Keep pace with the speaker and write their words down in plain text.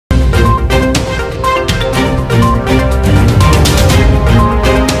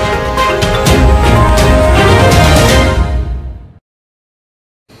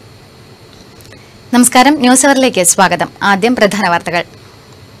നമസ്കാരം, ന്യൂസ് അവറിലേക്ക് സ്വാഗതം. ആദ്യം പ്രധാന വാർത്തകൾ.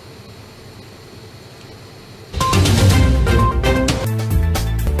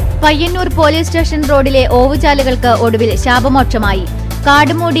 പയ്യന്നൂർ പോലീസ് സ്റ്റേഷൻ റോഡിലെ ഓവുചാലുകൾക്ക് ഒടുവിൽ ശാപമോക്ഷമായി.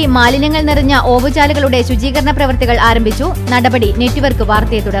 കാടുമൂടി മാലിന്യങ്ങൾ നിറഞ്ഞ ഓവുചാലുകളുടെ ശുചീകരണ പ്രവൃത്തികൾ ആരംഭിച്ചു. നടപടി നെറ്റ്വർക്ക്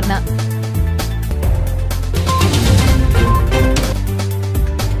വാർത്തയെ തുടർന്ന്.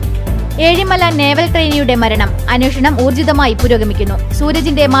 ഏഴിമല നേവൽ ട്രെയിനിയുടെ മരണം. അന്വേഷണം ഊർജിതമായി പുരോഗമിക്കുന്നു.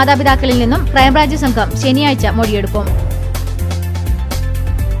 സൂരജിന്റെ മാതാപിതാക്കളിൽ നിന്നും ക്രൈംബ്രാഞ്ച് സംഘം ശനിയാഴ്ച മൊഴിയെടുക്കും.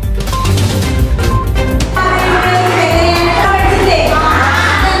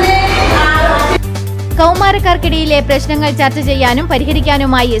 കൌമാരക്കാർക്കിടയിലെ പ്രശ്നങ്ങൾ ചർച്ച ചെയ്യാനും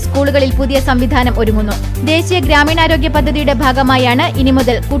പരിഹരിക്കാനുമായി സ്കൂളുകളിൽ പുതിയ സംവിധാനം ഒരുങ്ങുന്നു. ദേശീയ ഗ്രാമീണാരോഗ്യ പദ്ധതിയുടെ ഭാഗമായാണ് ഇനി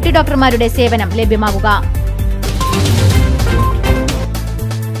മുതൽ കുട്ടി ഡോക്ടർമാരുടെ സേവനം ലഭ്യമാകുക.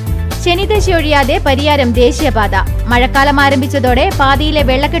 ശനിദശ ഒഴിയാതെ പരിയാരം ദേശീയപാത. മഴക്കാലം ആരംഭിച്ചതോടെ പാതയിലെ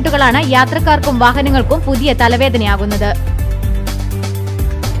വെള്ളക്കെട്ടുകളാണ് യാത്രക്കാർക്കും വാഹനങ്ങൾക്കും പുതിയ തലവേദനയാകുന്നത്.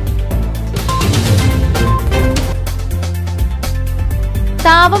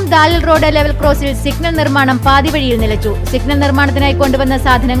 താവം ദാലിൽ റോഡ് ലെവൽ ക്രോസിൽ സിഗ്നൽ നിർമ്മാണം പാതിവഴിയിൽ നിലച്ചു. സിഗ്നൽ നിർമ്മാണത്തിനായി കൊണ്ടുവന്ന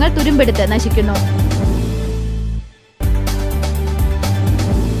സാധനങ്ങൾ തുരുമ്പെടുത്ത് നശിക്കുന്നു.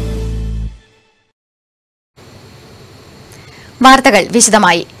 വാർത്തകൾ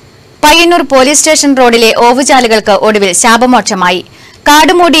വിശദമായി. പയ്യന്നൂർ പോലീസ് സ്റ്റേഷൻ റോഡിലെ ഓവുചാലുകൾക്ക് ഒടുവിൽ ശാപമോക്ഷമായി.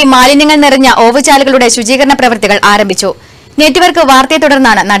 കാടുമൂടി മാലിന്യങ്ങൾ നിറഞ്ഞ ഓവുചാലുകളുടെ ശുചീകരണ പ്രവൃത്തികൾ ആരംഭിച്ചു. നെറ്റ്വർക്ക് വാർത്തയെ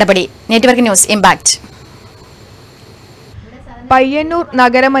തുടർന്നാണ് നടപടി. Network news impact. Payyanur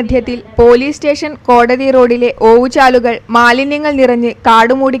നഗരമധ്യത്തിൽ police station കോടതി റോഡിലെ ഓവുചാലുകൾ മാലിന്യങ്ങൾ നിറഞ്ഞ്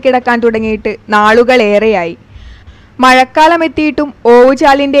കാടുമൂടിക്കിടക്കാൻ തുടങ്ങിയിട്ട് നാളുകളേറെയായി. മഴക്കാലമെത്തിയിട്ടും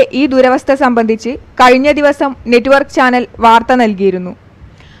ഓവുചാലിന്റെ ഈ ദുരവസ്ഥ സംബന്ധിച്ച് കഴിഞ്ഞ ദിവസം നെറ്റ്വർക്ക് ചാനൽ വാർത്ത നൽകിയിരുന്നു.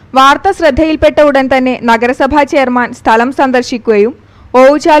 വാർത്ത ശ്രദ്ധയിൽപ്പെട്ട ഉടൻ തന്നെ നഗരസഭാ ചെയർമാൻ സ്ഥലം സന്ദർശിക്കുകയും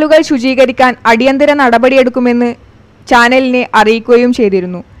ഓവുചാലുകൾ ശുചീകരിക്കാൻ അടിയന്തര നടപടിയെടുക്കുമെന്ന് ചാനലിനെ അറിയിക്കുകയും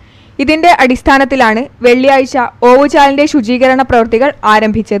ചെയ്തിരുന്നു. ഇതിന്റെ അടിസ്ഥാനത്തിലാണ് വെള്ളിയാഴ്ച ഓവുചാലിന്റെ ശുചീകരണ പ്രവൃത്തികൾ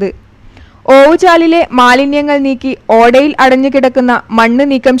ആരംഭിച്ചത്. ഓവുചാലിലെ മാലിന്യങ്ങൾ നീക്കി ഓടയിൽ അടഞ്ഞുകിടക്കുന്ന മണ്ണ്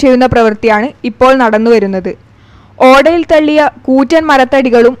നീക്കം ചെയ്യുന്ന പ്രവൃത്തിയാണ് ഇപ്പോൾ നടന്നുവരുന്നത്. ഓടയിൽ തള്ളിയ കൂറ്റൻ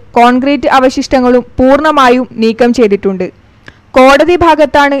മരത്തടികളും കോൺക്രീറ്റ് അവശിഷ്ടങ്ങളും പൂർണ്ണമായും നീക്കം ചെയ്തിട്ടുണ്ട്. കോടതി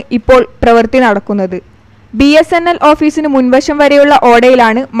ഭാഗത്താണ് ഇപ്പോൾ പ്രവൃത്തി നടക്കുന്നത്. BSNL ഓഫീസിന് മുൻവശം വരെയുള്ള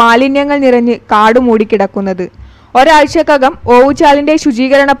ഓടയിലാണ് മാലിന്യങ്ങൾ നിറഞ്ഞ് കാടുമൂടിക്കിടക്കുന്നത്. ഒരാഴ്ചക്കകം ഓവുചാലിന്റെ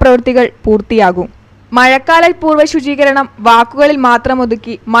ശുചീകരണ പ്രവൃത്തികൾ പൂർത്തിയാകും. മഴക്കാല പൂർവ്വ ശുചീകരണം വാക്കുകളിൽ മാത്രം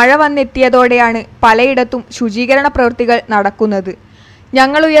ഒതുക്കി മഴ വന്നെത്തിയതോടെയാണ് പലയിടത്തും ശുചീകരണ പ്രവൃത്തികൾ നടക്കുന്നത്.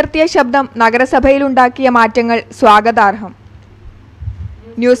 ഞങ്ങൾ ഉയർത്തിയ ശബ്ദം നഗരസഭയിലുണ്ടാക്കിയ മാറ്റങ്ങൾ സ്വാഗതാർഹം.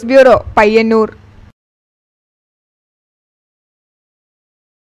 News bureau, Payyanur.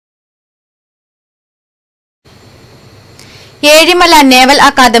 Ezhimala naval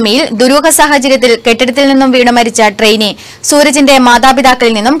അക്കാദമിയിൽ ദുരൂഹ സാഹചര്യത്തിൽ കെട്ടിടത്തിൽ നിന്നും വീണു മരിച്ച ട്രെയിനി സൂരജിന്റെ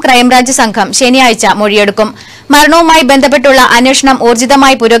മാതാപിതാക്കളിൽ നിന്നും ക്രൈംബ്രാഞ്ച് സംഘം ശനിയാഴ്ച മൊഴിയെടുക്കും. മരണവുമായി ബന്ധപ്പെട്ടുള്ള അന്വേഷണം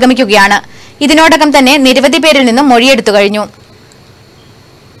ഊർജിതമായി പുരോഗമിക്കുകയാണ്. ഇതിനോടകം തന്നെ നിരവധി പേരിൽ നിന്നും മൊഴിയെടുത്തു കഴിഞ്ഞു.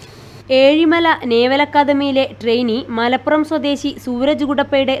 ഏഴിമല നേവൽ അക്കാദമിയിലെ ട്രെയിനി മലപ്പുറം സ്വദേശി സൂരജ്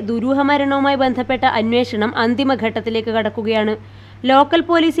ഗുഡപ്പയുടെ ദുരൂഹ മരണവുമായി ബന്ധപ്പെട്ട അന്വേഷണം അന്തിമഘട്ടത്തിലേക്ക് കടക്കുകയാണ്. ലോക്കൽ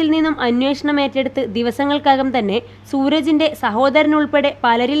പോലീസിൽ നിന്നും അന്വേഷണം ഏറ്റെടുത്ത് ദിവസങ്ങൾക്കകം തന്നെ സൂരജിന്റെ സഹോദരനുൾപ്പെടെ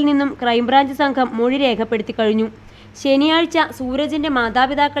പലരിൽ നിന്നും ക്രൈംബ്രാഞ്ച് സംഘം മൊഴി രേഖപ്പെടുത്തി കഴിഞ്ഞു. ശനിയാഴ്ച സൂരജിന്റെ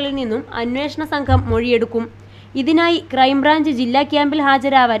മാതാപിതാക്കളിൽ നിന്നും അന്വേഷണ സംഘം മൊഴിയെടുക്കും. ഇതിനായി ക്രൈംബ്രാഞ്ച് ജില്ലാ ക്യാമ്പിൽ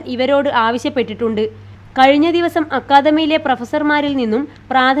ഹാജരാവാൻ ഇവരോട് ആവശ്യപ്പെട്ടിട്ടുണ്ട്. കഴിഞ്ഞ ദിവസം അക്കാദമിയിലെ പ്രൊഫസർമാരിൽ നിന്നും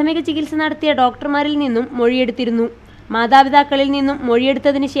പ്രാഥമിക ചികിത്സ നടത്തിയ ഡോക്ടർമാരിൽ നിന്നും മൊഴിയെടുത്തിരുന്നു. മാതാപിതാക്കളിൽ നിന്നും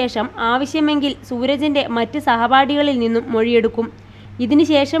മൊഴിയെടുത്തതിനു ശേഷം ആവശ്യമെങ്കിൽ സൂരജിന്റെ മറ്റ് സഹപാഠികളിൽ നിന്നും മൊഴിയെടുക്കും.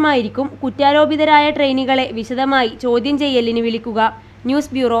 ഇതിനുശേഷമായിരിക്കും കുറ്റാരോപിതരായ ട്രെയിനികളെ വിശദമായി ചോദ്യം ചെയ്യലിന് വിളിക്കുക.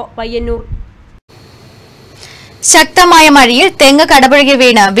 News bureau, Payyanur. ശക്തമായ മഴയിൽ തെങ്ങ് കടപുഴകി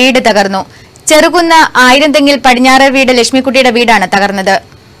വീണ് വീട് തകർന്നു. ചെറുകുന്ന ആയിരം തെങ്ങിൽ പടിഞ്ഞാറേ വീട് ലക്ഷ്മിക്കുട്ടിയുടെ വീടാണ് തകർന്നത്.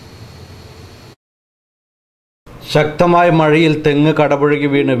 ശക്തമായ മഴയിൽ തെങ്ങ് കടപുഴകി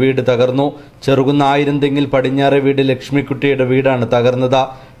വീണ് വീട് തകർന്നു. ചെറുകുന്ന ആയിരം തെങ്ങിൽ പടിഞ്ഞാറെ വീട് ലക്ഷ്മിക്കുട്ടിയുടെ വീടാണ് തകർന്നത്.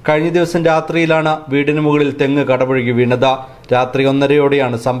 കഴിഞ്ഞ ദിവസം രാത്രിയിലാണ് വീടിന് മുകളിൽ തെങ്ങ് കടപുഴകി വീണത്. രാത്രി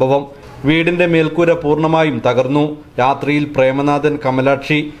 1:30യോടെയാണ് സംഭവം. വീടിന്റെ മേൽക്കൂര പൂർണ്ണമായും തകർന്നു. രാത്രിയിൽ പ്രേമനാഥൻ,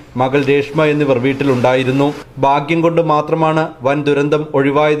 കമലാക്ഷി, മകൾ രേഷ്മ എന്നിവർ വീട്ടിലുണ്ടായിരുന്നു. ഭാഗ്യം കൊണ്ട് മാത്രമാണ് വൻ ദുരന്തം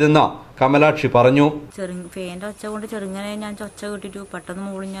ഒഴിവായതെന്ന് കമലാക്ഷി പറഞ്ഞു. ഫേന്റെ ഒച്ച കൊണ്ട് ചെറുങ്ങനെ ഞാൻ ഒച്ച കേട്ടിട്ടു. പെട്ടെന്ന്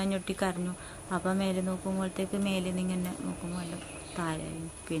മുകളിൽ ഞാൻ ഞെട്ടി കരഞ്ഞു. അപ്പം മേലെ നോക്കുമ്പോഴത്തേക്ക് മേലിൽ നിന്ന് ഇങ്ങനെ നോക്കുമ്പോൾ എല്ലാം താഴെയായി.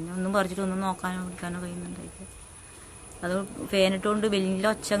 പിന്നെ ഒന്നും പറിച്ചിട്ട് ഒന്നും നോക്കാനോ വിളിക്കാനോ കഴിയുന്നുണ്ടായിട്ട് അത് ഫേനിട്ടുകൊണ്ട് വലിയ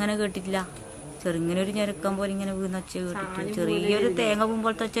ഒച്ച അങ്ങനെ കേട്ടിട്ടില്ല. ചെറുങ്ങനെ ഒരു ഞെരുക്കം പോലെ ഇങ്ങനെ വീണ ഒച്ച കേട്ടിട്ട് ചെറിയൊരു തേങ്ങ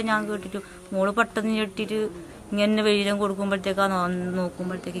പോകുമ്പോഴത്തെ ഒച്ച ഞാൻ കേട്ടിട്ടു. മോള് പെട്ടെന്ന് ഞെട്ടിട്ട് ഇങ്ങനെ വെയിലും കൊടുക്കുമ്പോഴത്തേക്കാണ്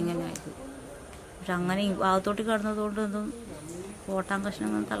നോക്കുമ്പോഴത്തേക്ക് ഇങ്ങനെ ആയത്. പക്ഷെ അങ്ങനെ ഭാഗത്തോട്ട് കടന്നതുകൊണ്ടൊന്നും ഓട്ടാൻ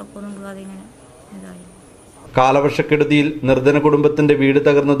കഷ്ണങ്ങൾ തലപ്പൊന്നും പോകാതെ ഇങ്ങനെ ഇതായി. കാലവർഷക്കെടുതിയിൽ നിർധന കുടുംബത്തിന്റെ വീട്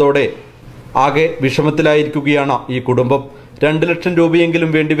തകർന്നതോടെ ആകെ വിഷമത്തിലായിരിക്കുകയാണ് ഈ കുടുംബം. 2 ലക്ഷം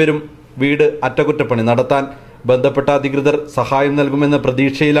രൂപയെങ്കിലും വേണ്ടിവരും വീട് അറ്റകുറ്റപ്പണി നടത്താൻ. ബന്ധപ്പെട്ട അധികൃതർ സഹായം നൽകുമെന്ന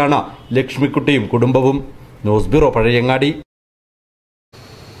പ്രതീക്ഷയിലാണ് ലക്ഷ്മിക്കുട്ടിയും കുടുംബവും. News bureau, Pazhayangadi.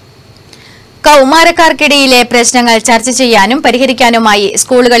 കൗമാരക്കാർക്കിടയിലെ പ്രശ്നങ്ങൾ ചർച്ച ചെയ്യാനും പരിഹരിക്കാനുമായി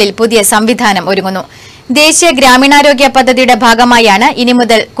സ്കൂളുകളിൽ പുതിയ സംവിധാനം ഒരുങ്ങുന്നു. ദേശീയ ഗ്രാമീണാരോഗ്യ പദ്ധതിയുടെ ഭാഗമായാണ് ഇനി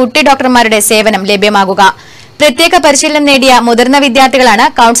മുതൽ കുട്ടി ഡോക്ടർമാരുടെ സേവനം ലഭ്യമാകുക. പ്രത്യേക പരിശീലനം നേടിയ മുതിർന്ന വിദ്യാർത്ഥികളാണ്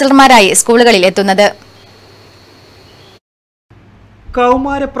കൌൺസിലർമാരായി സ്കൂളുകളിൽ എത്തുന്നത്.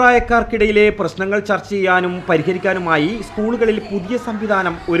 കൗമാരപ്രായക്കാർക്കിടയിലെ പ്രശ്നങ്ങൾ ചർച്ച ചെയ്യാനും പരിഹരിക്കാനുമായി സ്കൂളുകളിൽ പുതിയ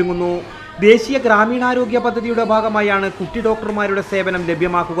സംവിധാനം ഒരുങ്ങുന്നു. ദേശീയ ഗ്രാമീണാരോഗ്യ പദ്ധതിയുടെ ഭാഗമായാണ് കുട്ടി ഡോക്ടർമാരുടെ സേവനം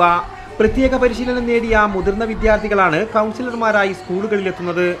ലഭ്യമാക്കുക. പ്രത്യേക പരിശീലനം നേടിയ മുതിർന്ന വിദ്യാർത്ഥികളാണ് കൗൺസിലർമാരായി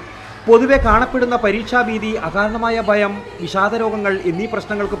സ്കൂളുകളിലെത്തുന്നത്. പൊതുവെ കാണപ്പെടുന്ന പരീക്ഷാഭീതി, അകാരണമായ ഭയം, വിഷാദരോഗങ്ങൾ എന്നീ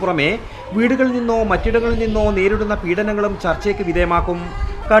പ്രശ്നങ്ങൾക്ക് പുറമെ വീടുകളിൽ നിന്നോ മറ്റിടങ്ങളിൽ നിന്നോ നേരിടുന്ന പീഡനങ്ങളും ചർച്ചയ്ക്ക് വിധേയമാക്കും.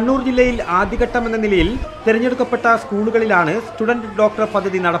 കണ്ണൂർ ജില്ലയിൽ ആദ്യഘട്ടം എന്ന നിലയിൽ തിരഞ്ഞെടുക്കപ്പെട്ട സ്കൂളുകളിലാണ് സ്റ്റുഡന്റ് ഡോക്ടർ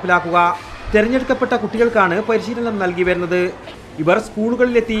പദ്ധതി നടപ്പിലാക്കുക. തിരഞ്ഞെടുക്കപ്പെട്ട കുട്ടികൾക്കാണ് പരിശീലനം നൽകി വരുന്നത്. ഇവർ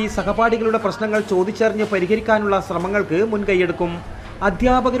സ്കൂളുകളിലെത്തി സഹപാഠികളുടെ പ്രശ്നങ്ങൾ ചോദിച്ചറിഞ്ഞ് പരിഹരിക്കാനുള്ള ശ്രമങ്ങൾക്ക് മുൻകൈയെടുക്കും.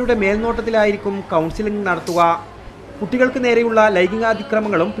 അധ്യാപകരുടെ മേൽനോട്ടത്തിലായിരിക്കും കൗൺസിലിംഗ് നടത്തുക. കുട്ടികൾക്ക് നേരെയുള്ള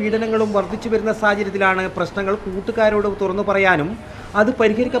ലൈംഗികാതിക്രമങ്ങളും പീഡനങ്ങളും വർദ്ധിച്ചു വരുന്ന സാഹചര്യത്തിലാണ് പ്രശ്നങ്ങൾ കൂട്ടുകാരോട് തുറന്നു പറയാനും അത്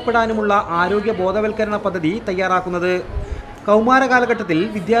പരിഹരിക്കപ്പെടാനുമുള്ള ആരോഗ്യ ബോധവൽക്കരണ പദ്ധതി തയ്യാറാക്കുന്നത്. കൗമാര കാലഘട്ടത്തിൽ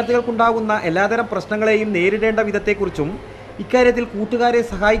വിദ്യാർത്ഥികൾക്കുണ്ടാകുന്ന എല്ലാതരം പ്രശ്നങ്ങളെയും നേരിടേണ്ട വിധത്തെക്കുറിച്ചും ഇക്കാര്യത്തിൽ കൂട്ടുകാരെ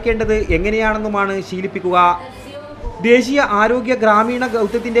സഹായിക്കേണ്ടത് എങ്ങനെയാണെന്നുമാണ് ശീലിപ്പിക്കുക. ദേശീയ ആരോഗ്യ ഗ്രാമീണ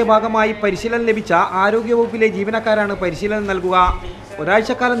ഗൗത്യത്തിന്റെ ഭാഗമായി പരിശീലനം ലഭിച്ച ആരോഗ്യവകുപ്പിലെ ജീവനക്കാരാണ് പരിശീലനം നൽകുക.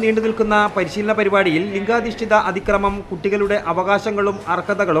 ഒരാഴ്ചക്കാലം നീണ്ടു നിൽക്കുന്ന പരിശീലന പരിപാടിയിൽ ലിംഗാധിഷ്ഠിത അതിക്രമം, കുട്ടികളുടെ അവകാശങ്ങളും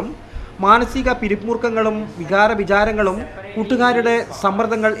അർഹതകളും, മാനസിക പിരിമുറുക്കങ്ങളും വിചാരങ്ങളും, കൂട്ടുകാരുടെ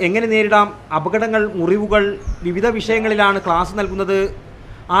സമ്മർദ്ദങ്ങൾ എങ്ങനെ നേരിടാം, അപകടങ്ങൾ, മുറിവുകൾ, വിവിധ വിഷയങ്ങളിലാണ് ക്ലാസ് നൽകുന്നത്.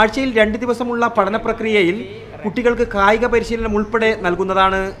 ആഴ്ചയിൽ 2 ദിവസമുള്ള പഠന പ്രക്രിയയിൽ കുട്ടികൾക്ക് കായിക പരിശീലനം ഉൾപ്പെടെ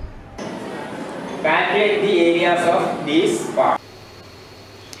നൽകുന്നതാണ്.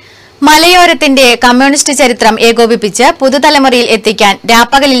 മലയോരത്തിന്റെ കമ്മ്യൂണിസ്റ്റ് ചരിത്രം ഏകോപിപ്പിച്ച് പുതുതലമുറയിൽ എത്തിക്കാൻ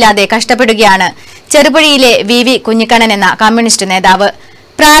രാപ്പകലില്ലാതെ കഷ്ടപ്പെടുകയാണ് ചെറുപുഴയിലെ വി കുഞ്ഞിക്കണ്ണൻ എന്ന കമ്മ്യൂണിസ്റ്റ് നേതാവ്.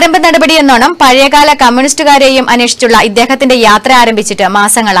 പ്രാരംഭ നടപടിയെന്നോണം പഴയകാല കമ്മ്യൂണിസ്റ്റുകാരെയും അന്വേഷിച്ചുള്ള ഇദ്ദേഹത്തിന്റെ യാത്ര ആരംഭിച്ചിട്ട്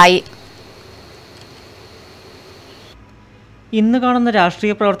മാസങ്ങളായി. ഇന്ന് കാണുന്ന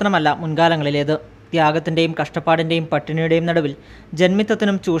രാഷ്ട്രീയ പ്രവർത്തനമല്ല മുൻകാലങ്ങളിലേത്. ത്യാഗത്തിന്റെയും കഷ്ടപ്പാടിന്റെയും പട്ടിണിയുടെയും നടുവിൽ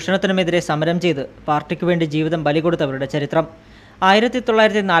ജന്മിത്വത്തിനും ചൂഷണത്തിനുമെതിരെ സമരം ചെയ്ത് പാർട്ടിക്കു വേണ്ടി ജീവിതം ബലികൊടുത്തവരുടെ ചരിത്രം.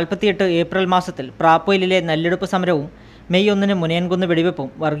 1948 ഏപ്രിൽ മാസത്തിൽ പ്രാപ്പോയിലിലെ നെല്ലെടുപ്പ് സമരവും മെയ് 1 മുനിയൻകുന്ന് വെടിവെപ്പും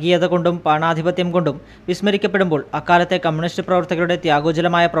വർഗീയത കൊണ്ടും പാണാധിപത്യം കൊണ്ടും വിസ്മരിക്കപ്പെടുമ്പോൾ അക്കാലത്തെ കമ്മ്യൂണിസ്റ്റ് പ്രവർത്തകരുടെ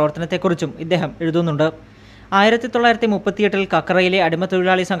ത്യാഗോജ്വലമായ പ്രവർത്തനത്തെക്കുറിച്ചും ഇദ്ദേഹം എഴുതുന്നുണ്ട്. 1938 കക്കറയിലെ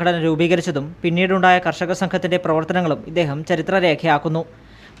അടിമത്തൊഴിലാളി സംഘടന രൂപീകരിച്ചതും പിന്നീടുണ്ടായ കർഷക സംഘത്തിന്റെ പ്രവർത്തനങ്ങളും ഇദ്ദേഹം ചരിത്രരേഖയാക്കുന്നു.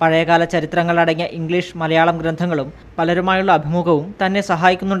 പഴയകാല ചരിത്രങ്ങളടങ്ങിയ ഇംഗ്ലീഷ്, മലയാളം ഗ്രന്ഥങ്ങളും പലരുമായുള്ള അഭിമുഖവും തന്നെ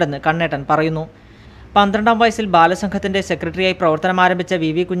സഹായിക്കുന്നുണ്ടെന്ന് കണ്ണേട്ടൻ പറയുന്നു. 12ാം വയസ്സിൽ ബാലസംഘത്തിന്റെ സെക്രട്ടറിയായി പ്രവർത്തനം ആരംഭിച്ച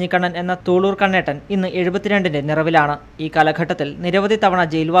വി കുഞ്ഞിക്കണ്ണൻ എന്ന തൂളൂർ കണ്ണേട്ടൻ ഇന്ന് 72ന്റെ നിറവിലാണ്. ഈ കാലഘട്ടത്തിൽ നിരവധി തവണ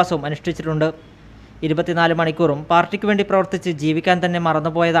ജയിൽവാസവും അനുഷ്ഠിച്ചിട്ടുണ്ട്. 24 മണിക്കൂറും പാർട്ടിക്ക് വേണ്ടി പ്രവർത്തിച്ച് ജീവിക്കാൻ തന്നെ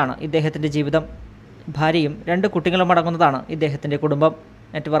മറന്നുപോയതാണ് ഇദ്ദേഹത്തിന്റെ ജീവിതം. ഭാര്യയും 2 കുട്ടികളും അടങ്ങുന്നതാണ് ഇദ്ദേഹത്തിന്റെ കുടുംബം.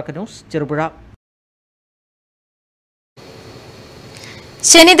 Network news, Cherupuzha.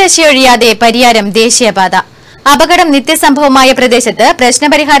 ശനിദശയൊഴിയാതെ പരിയാരം ദേശീയപാത. അപകടം നിത്യസംഭവമായ പ്രദേശത്ത്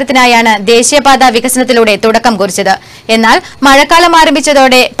പ്രശ്നപരിഹാരത്തിനായാണ് ദേശീയപാത വികസനത്തിലൂടെ തുടക്കം കുറിച്ചത്. എന്നാൽ മഴക്കാലം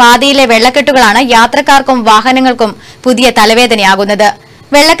ആരംഭിച്ചതോടെ പാതയിലെ വെള്ളക്കെട്ടുകളാണ് യാത്രക്കാർക്കും വാഹനങ്ങൾക്കും പുതിയ തലവേദനയാകുന്നത്.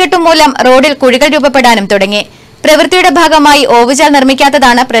 വെള്ളക്കെട്ടും മൂലം റോഡിൽ കുഴികൾ രൂപപ്പെടാനും തുടങ്ങി. പ്രവൃത്തിയുടെ ഭാഗമായി ഓവുചാൽ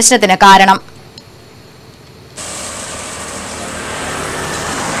നിർമ്മിക്കാത്തതാണ് പ്രശ്നത്തിന് കാരണം.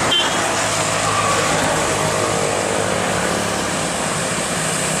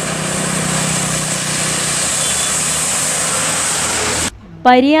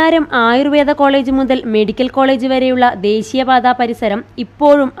 പരിയാരം ആയുർവേദ കോളേജ് മുതൽ മെഡിക്കൽ കോളേജ് വരെയുള്ള ദേശീയപാതാ പരിസരം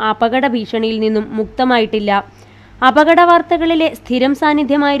ഇപ്പോഴും അപകട ഭീഷണിയിൽ നിന്നും മുക്തമായിട്ടില്ല. അപകട വാർത്തകളിലെ സ്ഥിരം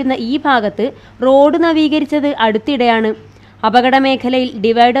സാന്നിധ്യമായിരുന്ന ഈ ഭാഗത്ത് റോഡ് നവീകരിച്ചത് അടുത്തിടെയാണ്. അപകട മേഖലയിൽ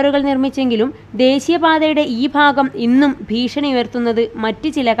ഡിവൈഡറുകൾ നിർമ്മിച്ചെങ്കിലും ദേശീയപാതയുടെ ഈ ഭാഗം ഇന്നും ഭീഷണി ഉയർത്തുന്നത്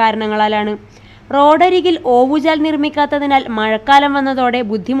മറ്റ് ചില കാരണങ്ങളാലാണ്. റോഡരികിൽ ഓവുചാൽ നിർമ്മിക്കാത്തതിനാൽ മഴക്കാലം വന്നതോടെ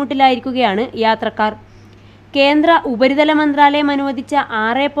ബുദ്ധിമുട്ടിലായിരിക്കുകയാണ് യാത്രക്കാർ. കേന്ദ്ര ഉപരിതല മന്ത്രാലയം അനുവദിച്ച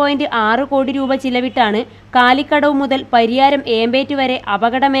 6.6 കോടി രൂപ ചിലവിട്ടാണ് കാലിക്കടവ് മുതൽ പരിയാരം ഏമ്പേറ്റ് വരെ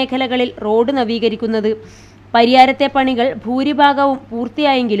അപകട മേഖലകളിൽ റോഡ് നവീകരിക്കുന്നത്. പരിയാരത്തെ പണികൾ ഭൂരിഭാഗവും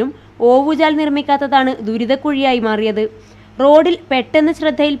പൂർത്തിയായെങ്കിലും ഓവുചാൽ നിർമ്മിക്കാത്തതാണ് ദുരിതക്കുഴിയായി മാറിയത്. റോഡിൽ പെട്ടെന്ന്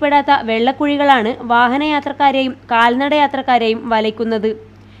ശ്രദ്ധയിൽപ്പെടാത്ത വെള്ളക്കുഴികളാണ് വാഹനയാത്രക്കാരെയും കാൽനടയാത്രക്കാരെയും വലയ്ക്കുന്നത്.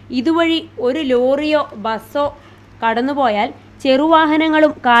 ഇതുവഴി ഒരു ലോറിയോ ബസ്സോ കടന്നുപോയാൽ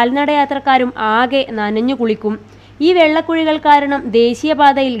ചെറുവാഹനങ്ങളും കാൽനടയാത്രക്കാരും ആകെ നനഞ്ഞു കുളിക്കും. ഈ വെള്ളക്കുഴികൾ കാരണം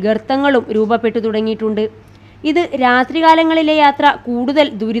ദേശീയപാതയിൽ ഗർത്തങ്ങളും രൂപപ്പെട്ടു തുടങ്ങിയിട്ടുണ്ട്. ഇത് രാത്രികാലങ്ങളിലെ യാത്ര കൂടുതൽ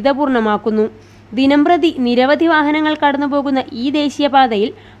ദുരിതപൂർണമാക്കുന്നു. ദിനംപ്രതി നിരവധി വാഹനങ്ങൾ കടന്നുപോകുന്ന ഈ ദേശീയപാതയിൽ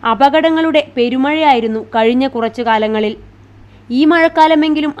അപകടങ്ങളുടെ പെരുമഴയായിരുന്നു കഴിഞ്ഞ കുറച്ചു കാലങ്ങളിൽ. ഈ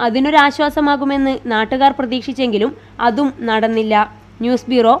മഴക്കാലമെങ്കിലും അതിനൊരാശ്വാസമാകുമെന്ന് നാട്ടുകാർ പ്രതീക്ഷിച്ചെങ്കിലും അതും നടന്നില്ല. News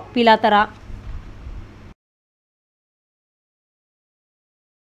bureau, Pilathara.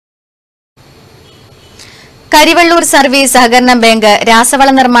 Karivellur service സഹകരണ ബാങ്ക് രാസവള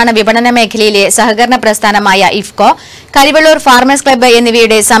നിർമ്മാണ വിപണന മേഖലയിലെ സഹകരണ പ്രസ്ഥാനമായ ഇഫ്കോ, കരിവള്ളൂർ ഫാർമേഴ്സ് ക്ലബ്ബ്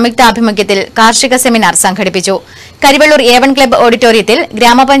എന്നിവയുടെ സംയുക്താഭിമുഖ്യത്തിൽ കാർഷിക സെമിനാർ സംഘടിപ്പിച്ചു. കരിവള്ളൂർ A1 ക്ലബ്ബ് ഓഡിറ്റോറിയത്തിൽ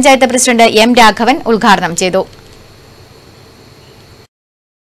ഗ്രാമപഞ്ചായത്ത് പ്രസിഡന്റ് M. രാഘവൻ ഉദ്ഘാടനം ചെയ്തു.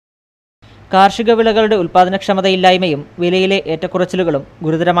 കാർഷിക വിളകളുടെ ഉൽപ്പാദനക്ഷമതയില്ലായ്മയും വിലയിലെ ഏറ്റക്കുറച്ചിലുകളും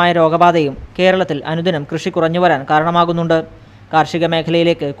ഗുരുതരമായ രോഗബാധയും കേരളത്തിൽ അനുദിനം കൃഷി കുറഞ്ഞുവരാൻ കാരണമാകുന്നുണ്ട്. കാർഷിക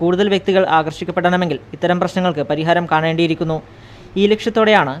മേഖലയിലേക്ക് കൂടുതൽ വ്യക്തികൾ ആകർഷിക്കപ്പെടണമെങ്കിൽ ഇത്തരം പ്രശ്നങ്ങൾക്ക് പരിഹാരം കാണേണ്ടിയിരിക്കുന്നു. ഈ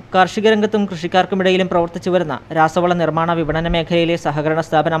ലക്ഷ്യത്തോടെയാണ് കാർഷിക രംഗത്തും കൃഷിക്കാർക്കുമിടയിലും പ്രവർത്തിച്ചു വരുന്ന രാസവള നിർമ്മാണ വിപണന മേഖലയിലെ സഹകരണ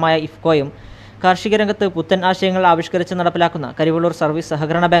സ്ഥാപനമായ ഇഫ്കോയും കാർഷിക രംഗത്ത് പുത്തൻ ആശയങ്ങൾ ആവിഷ്കരിച്ച് നടപ്പിലാക്കുന്ന കരിവള്ളൂർ സർവീസ്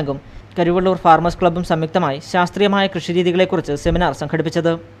സഹകരണ ബാങ്കും കരിവള്ളൂർ ഫാർമേഴ്സ് ക്ലബ്ബും സംയുക്തമായി ശാസ്ത്രീയമായ കൃഷിരീതികളെക്കുറിച്ച് സെമിനാർ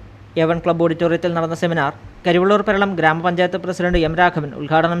സംഘടിപ്പിച്ചത്. A1 ക്ലബ്ബ് ഓഡിറ്റോറിയത്തിൽ നടന്ന സെമിനാർ കരിവള്ളൂർ പെരളം ഗ്രാമപഞ്ചായത്ത് പ്രസിഡന്റ് M. രാഘവൻ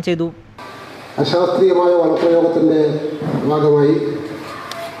ഉദ്ഘാടനം ചെയ്തു. അശാസ്ത്രീയമായ വളപ്രയോഗത്തിൻ്റെ ഭാഗമായി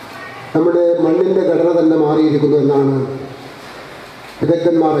നമ്മുടെ മണ്ണിൻ്റെ ഘടന തന്നെ മാറിയിരിക്കുന്നു എന്നാണ്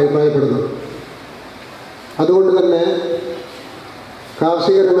വിദഗ്ധന്മാർ അഭിപ്രായപ്പെടുന്നത്. അതുകൊണ്ട് തന്നെ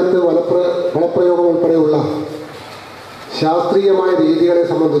കാർഷിക രംഗത്ത് വളപ്രയോഗം ഉൾപ്പെടെയുള്ള ശാസ്ത്രീയമായ രീതികളെ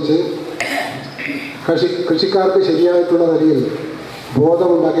സംബന്ധിച്ച് കൃഷിക്കാർക്ക് ശരിയായിട്ടുള്ള നിലയിൽ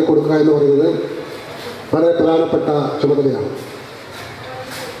ബോധമുണ്ടാക്കി കൊടുക്കുക എന്ന് പറയുന്നത് വളരെ പ്രധാനപ്പെട്ട ചുമതലയാണ്.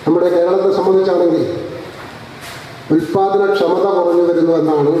 നമ്മുടെ കേരളത്തെ സംബന്ധിച്ചാണെങ്കിൽ ഉൽപാദനക്ഷമത കുറഞ്ഞു വരുന്നു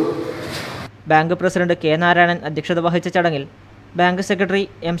എന്നാണ്. Bank president K. നാരായണൻ അധ്യക്ഷത വഹിച്ച ചടങ്ങിൽ bank secretary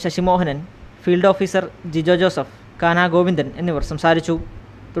M. Sasimohanan, field officer Jijo Joseph, കാന ഗോവിന്ദൻ എന്നിവർ സംസാരിച്ചു.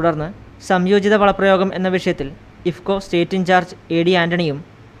 തുടർന്ന് സംയോജിത വളപ്രയോഗം എന്ന വിഷയത്തിൽ ഇഫ്കോ സ്റ്റേറ്റ് ഇൻചാർജ് AD ആന്റണിയും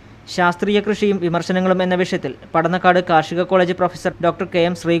ശാസ്ത്രീയ കൃഷിയും വിമർശനങ്ങളും എന്ന വിഷയത്തിൽ പടന്നക്കാട് കാർഷിക കോളേജ് പ്രൊഫസർ ഡോക്ടർ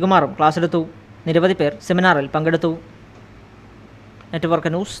KM ശ്രീകുമാറും ക്ലാസ്സെടുത്തു. നിരവധി പേർ സെമിനാറിൽ പങ്കെടുത്തു.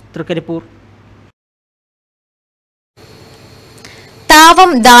 Network news, Trikaripur.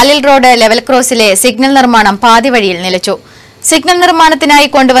 Thavam ദാലിൽ road level ക്രോസിലെ signal നിർമ്മാണം പാതിവഴിയിൽ നിലച്ചു. സിഗ്നൽ നിർമ്മാണത്തിനായി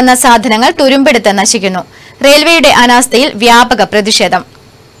കൊണ്ടുവന്ന സാധനങ്ങൾ തുരുമ്പെടുത്ത് നശിക്കുന്നു. റെയിൽവേയുടെ അനാസ്ഥയിൽ വ്യാപക പ്രതിഷേധം.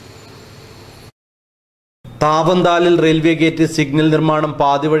 താവന്താലിൽ റെയിൽവേ ഗേറ്റ് സിഗ്നൽ നിർമ്മാണം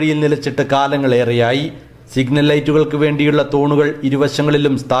പാതിവഴിയിൽ നിലച്ചിട്ട് കാലങ്ങളേറെയായി. സിഗ്നൽ ലൈറ്റുകൾക്ക് വേണ്ടിയുള്ള തൂണുകൾ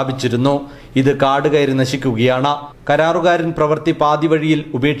ഇരുവശങ്ങളിലും സ്ഥാപിച്ചിരുന്നു. ഇത് കാട് കയറി നശിക്കുകയാണ്. കരാറുകാരൻ പ്രവൃത്തി പാതിവഴിയിൽ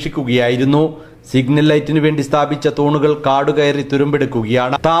ഉപേക്ഷിക്കുകയായിരുന്നു. സിഗ്നൽ ലൈറ്റിന് വേണ്ടി സ്ഥാപിച്ച തൂണുകൾ കാടുകയറി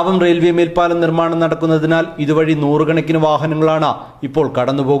തുരുമ്പെടുക്കുകയാണ്. താവം റെയിൽവേ മേൽപ്പാലം നിർമ്മാണം നടക്കുന്നതിനാൽ ഇതുവഴി നൂറുകണക്കിന് വാഹനങ്ങളാണ് ഇപ്പോൾ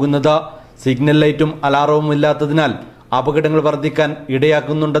കടന്നുപോകുന്നത്. സിഗ്നൽ ലൈറ്റും അലാറവും ഇല്ലാത്തതിനാൽ അപകടങ്ങൾ വർദ്ധിക്കാൻ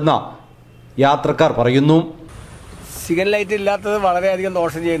ഇടയാക്കുന്നുണ്ടെന്ന് യാത്രക്കാർ പറയുന്നു. സിഗ്നൽ ലൈറ്റ് ഇല്ലാത്തത് വളരെയധികം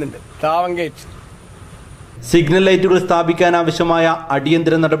ദോഷം ചെയ്യുന്നുണ്ട്. താവം ഗേറ്റ് സിഗ്നൽ ലൈറ്റുകൾ സ്ഥാപിക്കാൻ ആവശ്യമായ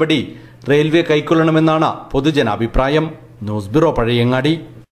അടിയന്തര നടപടി railway കൈക്കൊള്ളണമെന്നാണ് പൊതുജനാഭിപ്രായം. News bureau, Pazhayangadi.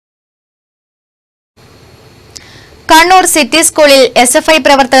 Kannur city സ്കൂളിൽ SFI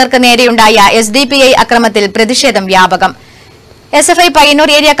പ്രവർത്തകർക്ക് നേരെയുണ്ടായ SDPI അക്രമത്തിൽ പ്രതിഷേധം വ്യാപകം. SFI പയ്യന്നൂർ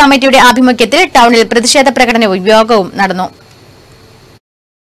ഏരിയ കമ്മിറ്റിയുടെ ആഭിമുഖ്യത്തിൽ ടൗണിൽ പ്രതിഷേധ പ്രകടനവും യോഗവും നടന്നു.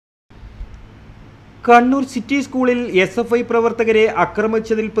 കണ്ണൂർ സിറ്റി സ്കൂളിൽ SFI പ്രവർത്തകരെ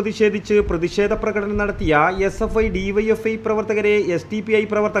ആക്രമിച്ചതിൽ പ്രതിഷേധിച്ച് പ്രതിഷേധ പ്രകടനം നടത്തിയ SFI DYFI പ്രവർത്തകരെ SDPI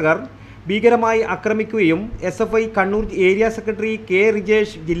പ്രവർത്തകർ ഭീകരമായി ആക്രമിക്കുകയും SFI Kannur area secretary K.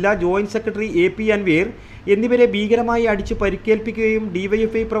 Rijesh, ജില്ലാ ജോയിന്റ് സെക്രട്ടറി AP അൻവീർ എന്നിവരെ ഭീകരമായി അടിച്ചു പരിക്കേൽപ്പിക്കുകയും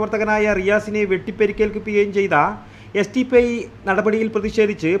DYFI പ്രവർത്തകനായ റിയാസിനെ വെട്ടിപ്പരിക്കേൽപ്പിക്കുകയും ചെയ്ത SDPI നടപടിയിൽ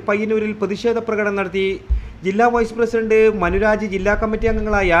പ്രതിഷേധിച്ച് പയ്യന്നൂരിൽ പ്രതിഷേധ പ്രകടനം നടത്തി. ജില്ലാ വൈസ് പ്രസിഡന്റ് മനുരാജ്, ജില്ലാ കമ്മിറ്റി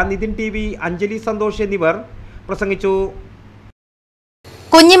അംഗങ്ങളായ നിതിൻ TV, അഞ്ജലി സന്തോഷ് എന്നിവർ പ്രസംഗിച്ചു.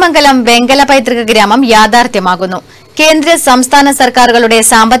 കുഞ്ഞിമംഗലം വെങ്കല പൈതൃക ഗ്രാമം യാഥാർത്ഥ്യമാകുന്നു. കേന്ദ്ര സംസ്ഥാന സർക്കാരുകളുടെ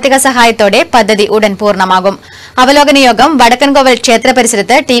സാമ്പത്തിക സഹായത്തോടെ പദ്ധതി ഉടൻ പൂർണ്ണമാകും. അവലോകന യോഗം വടക്കൻകോവൽ ക്ഷേത്ര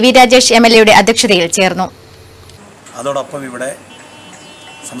പരിസരത്ത് TV രാജേഷ് MLA അധ്യക്ഷതയിൽ ചേർന്നു. അതോടൊപ്പം ഇവിടെ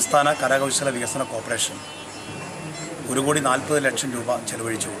സംസ്ഥാന കരകൗശല വികസന കോർപ്പറേഷൻ 1,40,00,000 രൂപ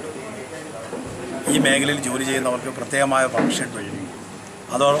ചെലവഴിച്ചുകൊണ്ട് ഈ മേഖലയിൽ ജോലി ചെയ്യുന്നവർക്ക് പ്രത്യേകമായ വർക്ക്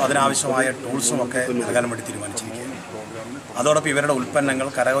ഷെഡ്യൂൾ അതിനാവശ്യമായ ടൂൾസുമൊക്കെ നൽകാൻ വേണ്ടി തീരുമാനിച്ചിരിക്കുകയാണ്. അതോടൊപ്പം ഇവരുടെ ഉൽപ്പന്നങ്ങൾ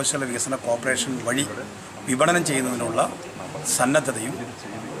കരകൗശല വികസന കോർപ്പറേഷൻ വഴി വിപണനം ചെയ്യുന്നതിനുള്ള സന്നദ്ധതയും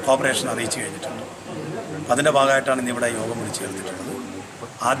കോർപ്പറേഷൻ അറിയിച്ചു കഴിഞ്ഞിട്ടുണ്ട്. അതിൻ്റെ ഭാഗമായിട്ടാണ് ഇന്നിവിടെ യോഗം വിളിച്ചു ചേർത്തിട്ടുള്ളത്.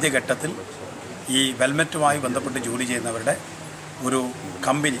 ആദ്യഘട്ടത്തിൽ ഈ വെൽമെറ്റുമായി ബന്ധപ്പെട്ട് ജോലി ചെയ്യുന്നവരുടെ ഒരു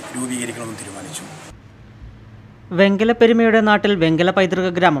കമ്പനി രൂപീകരിക്കണമെന്ന് തീരുമാനിച്ചു. വെങ്കലപ്പെരുമയുടെ നാട്ടിൽ വെങ്കല പൈതൃക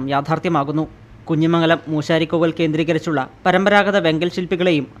ഗ്രാമം യാഥാർത്ഥ്യമാകുന്നു. കുഞ്ഞിമംഗലം മൂശാരിക്കോവൽ കേന്ദ്രീകരിച്ചുള്ള പരമ്പരാഗത വെങ്കൽ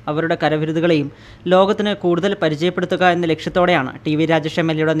ശില്പികളെയും അവരുടെ കരവിരുതുകളെയും ലോകത്തിന് കൂടുതൽ പരിചയപ്പെടുത്തുക എന്ന ലക്ഷ്യത്തോടെയാണ് ടി വി രാജേഷ്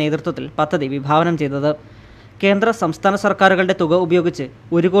എം.എൽ.എയുടെ നേതൃത്വത്തിൽ പദ്ധതി വിഭാവനം ചെയ്തത്. കേന്ദ്ര സംസ്ഥാന സർക്കാരുകളുടെ തുക ഉപയോഗിച്ച്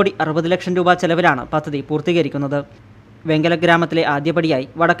 1,60,00,000 രൂപ ചെലവിലാണ് പദ്ധതി പൂർത്തീകരിക്കുന്നത്. വെങ്കല ഗ്രാമത്തിലെ ആദ്യപടിയായി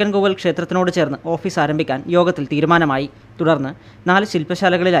വടക്കൻകോവൽ ക്ഷേത്രത്തിനോട് ചേർന്ന് ഓഫീസ് ആരംഭിക്കാൻ യോഗത്തിൽ തീരുമാനമായി. തുടർന്ന് 4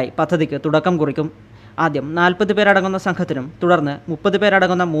 ശില്പശാലകളിലായി പദ്ധതിക്ക് തുടക്കം കുറിക്കും. ആദ്യം 40 പേരടങ്ങുന്ന സംഘത്തിനും തുടർന്ന് 30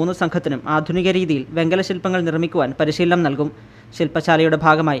 പേരടങ്ങുന്ന 3 സംഘത്തിനും ആധുനിക രീതിയിൽ വെങ്കല ശില്പങ്ങൾ നിർമ്മിക്കുവാൻ പരിശീലനം നൽകും. ശില്പശാലയുടെ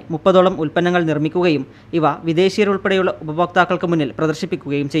ഭാഗമായി 30ഓളം ഉൽപ്പന്നങ്ങൾ നിർമ്മിക്കുകയും ഇവ വിദേശീയരുൾപ്പെടെയുള്ള ഉപഭോക്താക്കൾക്ക് മുന്നിൽ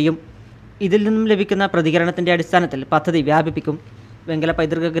പ്രദർശിപ്പിക്കുകയും ചെയ്യും. ഇതിൽ നിന്നും ലഭിക്കുന്ന പ്രതികരണത്തിൻ്റെ അടിസ്ഥാനത്തിൽ പദ്ധതി വ്യാപിപ്പിക്കും. വെങ്കല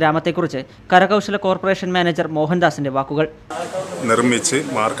പൈതൃക ഗ്രാമത്തെക്കുറിച്ച് കരകൗശല കോർപ്പറേഷൻ മാനേജർ മോഹൻദാസിൻ്റെ വാക്കുകൾ. നിർമ്മിച്ച്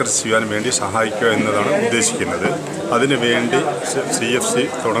മാർക്കറ്റ് ചെയ്യാൻ വേണ്ടി സഹായിക്കുക എന്നതാണ് ഉദ്ദേശിക്കുന്നത്. അതിനുവേണ്ടി CFC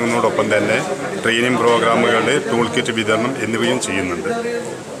തുടങ്ങുന്നതോടൊപ്പം തന്നെ ട്രെയിനിങ് പ്രോഗ്രാമുകൾ, ടൂൾ കിറ്റ് വിതരണം എന്നിവയും ചെയ്യുന്നുണ്ട്.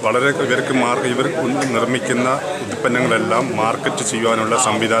 വളരെ ഇവർ നിർമ്മിക്കുന്ന ഉൽപ്പന്നങ്ങളെല്ലാം മാർക്കറ്റ് ചെയ്യുവാനുള്ള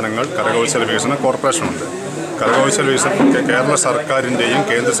സംവിധാനങ്ങൾ കരകൗശല വികസന കോർപ്പറേഷനുണ്ട്. കരകൗശല വികസന കേരള സർക്കാരിൻ്റെയും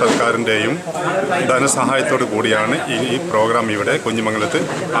കേന്ദ്ര സർക്കാരിൻ്റെയും ധനസഹായത്തോടു കൂടിയാണ് ഈ പ്രോഗ്രാം ഇവിടെ കുഞ്ഞിമംഗലത്ത്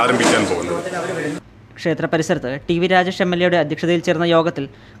ആരംഭിക്കാൻ പോകുന്നത്. ക്ഷേത്ര പരിസരത്ത് ടി വി രാജേഷ് എം.എൽ.എയുടെ അധ്യക്ഷതയിൽ ചേർന്ന യോഗത്തിൽ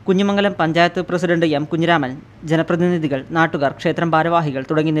കുഞ്ഞിമംഗലം പഞ്ചായത്ത് പ്രസിഡന്റ് എം. കുഞ്ഞിരാമൻ, ജനപ്രതിനിധികൾ, നാട്ടുകാർ, ക്ഷേത്രം ഭാരവാഹികൾ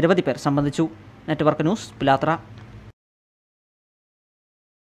തുടങ്ങി നിരവധി പേർ സംബന്ധിച്ചു. നെറ്റ്വർക്ക് ന്യൂസ്, പിലാത്ര.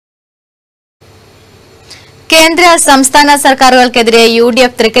 കേന്ദ്ര സംസ്ഥാന സർക്കാരുകൾക്കെതിരെ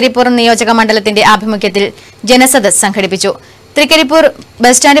UDF തൃക്കരിപ്പൂർ നിയോജക മണ്ഡലത്തിന്റെ ആഭിമുഖ്യത്തിൽ ജനസദസ് സംഘടിപ്പിച്ചു. തൃക്കരിപ്പൂർ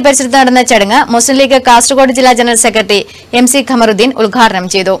ബസ് സ്റ്റാൻഡ് പരിസരത്ത് നടന്ന ചടങ്ങ് മുസ്ലിം ലീഗ് കാസർഗോഡ് ജില്ലാ ജനറൽ സെക്രട്ടറി MC ഖമറുദ്ദീൻ ഉദ്ഘാടനം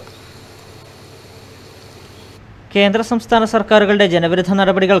ചെയ്തു. കേന്ദ്ര സംസ്ഥാന സർക്കാരുകളുടെ ജനവിരുദ്ധ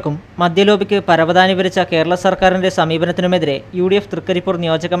നടപടികൾക്കും മദ്യലോബിക്ക് പരവതാനി വിരിച്ച കേരള സർക്കാരിന്റെ സമീപനത്തിനുമെതിരെ UDF തൃക്കരിപ്പൂർ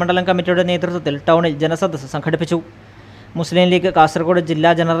നിയോജക മണ്ഡലം കമ്മിറ്റിയുടെ നേതൃത്വത്തിൽ ടൗണിൽ ജനസദസ് സംഘടിപ്പിച്ചു. മുസ്ലിം ലീഗ് കാസർഗോഡ്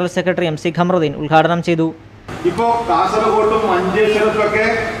ജില്ലാ ജനറൽ സെക്രട്ടറി MC ഖമറുദ്ദീൻ ഉദ്ഘാടനം ചെയ്തു. ഇപ്പോൾ കാസർഗോഡും മഞ്ചേശ്വരത്തൊക്കെ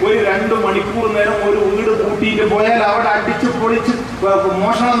ഒരു 2 മണിക്കൂർ നേരം ഒരു വീട് പൂട്ടിയിട്ട് പോയാൽ അവിടെ അടിച്ച് പൊളിച്ച്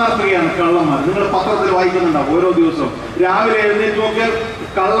മോഷണം നടത്തുകയാണ് കള്ളന്മാർ. നിങ്ങൾ പത്രത്തിൽ വായിക്കുന്നുണ്ടാവും ഓരോ ദിവസവും. രാവിലെ എഴുന്നേറ്റ് നോക്കിയാൽ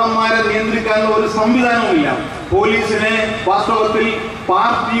കള്ളന്മാരെ നിയന്ത്രിക്കാനുള്ള ഒരു സംവിധാനവുമില്ല. പോലീസിനെ വാസ്തവത്തിൽ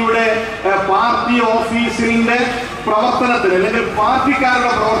പാർട്ടി ഓഫീസിന്റെ പ്രവർത്തനത്തിന് അല്ലെങ്കിൽ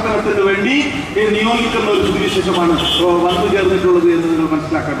പാർട്ടിക്കാരുടെ പ്രവർത്തനത്തിന് വേണ്ടി നിയോഗിക്കുന്ന ഒരു സ്ഥിതിവിശേഷമാണ് വന്നു ചേർന്നിട്ടുള്ളത് എന്ന് നിങ്ങൾ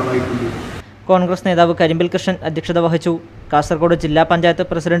മനസ്സിലാക്കേണ്ടതായിട്ടുണ്ട്. കോൺഗ്രസ് നേതാവ് കരിമ്പിൽ കൃഷ്ണൻ അധ്യക്ഷത വഹിച്ചു. കാസർഗോഡ് ജില്ലാ panchayat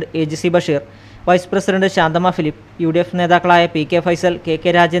president AGC Basheer, vice president Shanthamma Philip, UDF നേതാക്കളായ PK Faisal,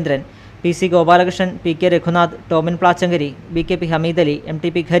 KK Rajendran, PC Gopalakrishnan, PK Raghunath, Tomin പ്ലാച്ചങ്കരി, BKP Hameed Ali,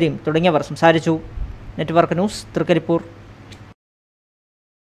 MTP Karim തുടങ്ങിയവർ സംസാരിച്ചു. Network news, Trikaripur.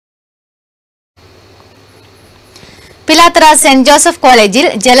 Pilathara saint Joseph കോളേജിൽ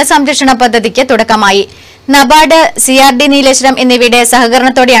ജലസംരക്ഷണ പദ്ധതിക്ക് തുടക്കമായി. നബാർഡ്, CRD നീലേശ്വരം എന്നിവയുടെ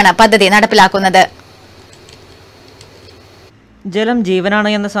സഹകരണത്തോടെയാണ് പദ്ധതി നടപ്പിലാക്കുന്നത്. ജലം ജീവനാണ്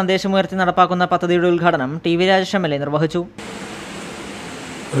എന്ന സന്ദേശമുയർത്തി നടപ്പാക്കുന്ന പദ്ധതിയുടെ ഉദ്ഘാടനം ടി വി രാജേഷ് എം.എൽ.എ നിർവഹിച്ചു.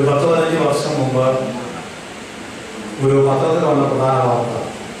 ഒരു 10-15 വർഷം മുമ്പ് ഒരു പത്രത്തിൽ വന്ന പ്രധാന വാർത്ത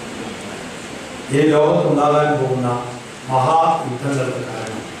ഈ ലോകത്തുണ്ടാകാൻ പോകുന്ന മഹായുദ്ധങ്ങൾക്ക്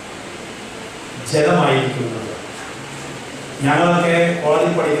കാരണം ജലമായിരിക്കുന്നത്. ഞങ്ങളൊക്കെ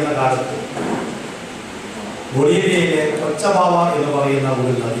കോളേജിൽ പഠിക്കുന്ന കാലത്ത് ബൊളീവിയയിലെ കൊച്ചബാവ എന്ന് പറയുന്ന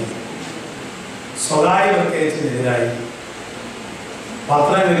ഒരു നദി സ്വകാര്യവൽക്കരിച്ചതിനെതിരായി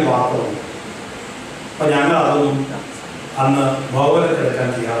പത്രങ്ങളിൽ വാർത്ത വന്നു. അപ്പം ഞങ്ങൾ അതൊന്നും അന്ന് ബഹുവൽക്കരിക്കാൻ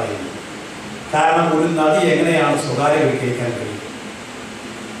തയ്യാറായിരുന്നു. കാരണം ഒരു നദി എങ്ങനെയാണ് സ്വകാര്യവൽക്കരിക്കാൻ കഴിയും?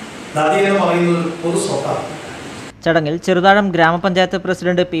 നദി എന്ന് പറയുന്നത് പൊതു സ്വത്താണ്. ചടങ്ങിൽ ചെറുതാഴം ഗ്രാമപഞ്ചായത്ത്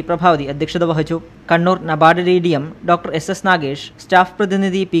പ്രസിഡന്റ് P. പ്രഭാവതി അധ്യക്ഷത വഹിച്ചു. Kannur NABARD DDM doctor SS Nagesh, staff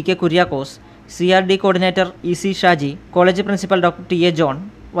പ്രതിനിധി PK Kuriakose, CRD coordinator EC Shaji, college principal doctor TA John,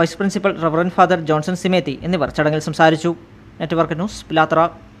 vice principal reverend father Johnson സിമേത്തി എന്നിവർ ചടങ്ങിൽ സംസാരിച്ചു. Network news, Pilathara.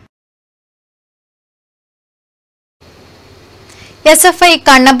 SFI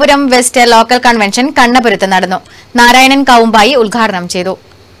Kannapuram west local convention കണ്ണപുരത്ത് നടന്നു. നാരായണൻ കാവുമ്പായി ഉദ്ഘാടനം ചെയ്തു.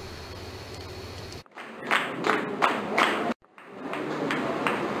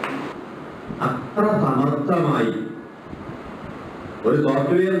 അത്ര സമർത്ഥമായി ഒരു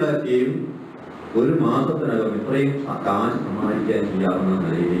സോഫ്റ്റ്വെയർ ഉണ്ടാക്കുകയും 1 മാസത്തിനകം ഇത്രയും കാശ് സമ്മാനിക്കാൻ ചെയ്യാവുന്ന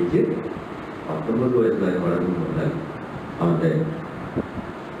നിലയിലേക്ക് 19 വയസ്സുകാരൻ വളരുന്നുണ്ട്. അവന്റെ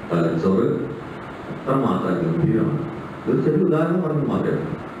തലച്ചോറ് അത്രമാത്രം ഗംഭീരമാണ്. ഒരു ചെറിയ ഉദാഹരണം പറഞ്ഞു മാത്രമേ.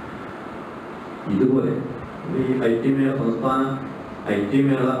 ഇതുപോലെ ഈ IT മേള സംസ്ഥാന IT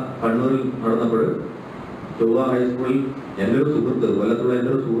മേള കണ്ണൂരിൽ നടന്നപ്പോൾ ചൊവ്വ ഹൈസ്കൂളിൽ എൻ്റെ ഒരു സുഹൃത്ത്, കൊല്ലത്തുള്ള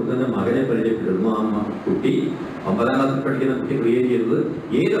എൻ്റെ ഒരു സുഹൃത്തിൻ്റെ മകനെ പരിചയപ്പെട്ടിരുന്നു. ആ കുട്ടി 9ാം ക്ലാസ്സിൽ പഠിക്കുന്ന കുട്ടി ക്രിയേറ്റ് ചെയ്തത്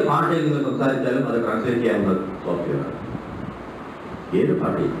ഏത് ഭാഷയിൽ നിങ്ങൾ സംസാരിച്ചാലും അത് ട്രാൻസ്ലേറ്റ് ചെയ്യാവുന്ന സോഫ്റ്റ്വെയറാണ്. ഏത്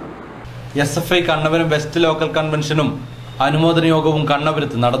ഭാഷയിൽ. SFI കണ്ണപുരം വെസ്റ്റ് ലോക്കൽ കൺവെൻഷനും അനുമോദന യോഗവും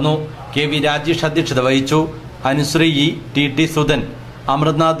കണ്ണപുരത്ത് നടന്നു. KV രാജേഷ് അധ്യക്ഷത വഹിച്ചു. Anusree E, TT Sudan,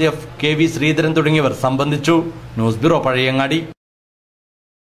 അമൃത്നാഥ് F, KV Sreedharan തുടങ്ങിയവർ സംബന്ധിച്ചു. News bureau Pazhayangadi.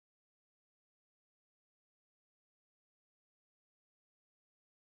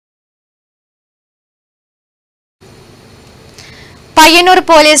 Payyanur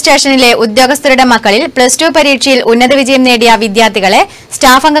police സ്റ്റേഷനിലെ ഉദ്യോഗസ്ഥരുടെ മക്കളിൽ +2 പരീക്ഷയിൽ ഉന്നത വിജയം നേടിയ വിദ്യാർത്ഥികളെ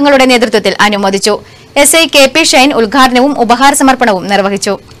സ്റ്റാഫ് അംഗങ്ങളുടെ നേതൃത്വത്തിൽ അനുമോദിച്ചു. SI KP ഷൈൻ ഉദ്ഘാടനവും ഉപഹാര സമർപ്പണവും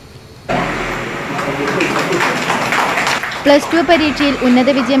നിർവഹിച്ചു. +2 പരീക്ഷയിൽ ഉന്നത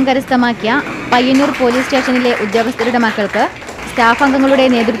വിജയം കരസ്ഥമാക്കിയ പയ്യന്നൂർ പോലീസ് സ്റ്റേഷനിലെ ഉദ്യോഗസ്ഥരുടെ മക്കൾക്ക് സ്റ്റാഫ് അംഗങ്ങളുടെ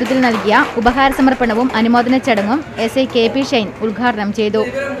നേതൃത്വത്തിൽ നൽകിയ ഉപഹാര സമർപ്പണവും അനുമോദന ചടങ്ങും SI KP ഷൈൻ ഉദ്ഘാടനം ചെയ്തു.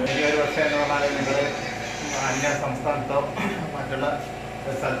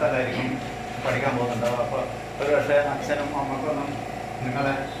 സ്ഥലത്തായിരിക്കും പഠിക്കാൻ പോകുന്നുണ്ടാവും. അപ്പോൾ ഒരു പക്ഷേ അച്ഛനും അമ്മക്കൊന്നും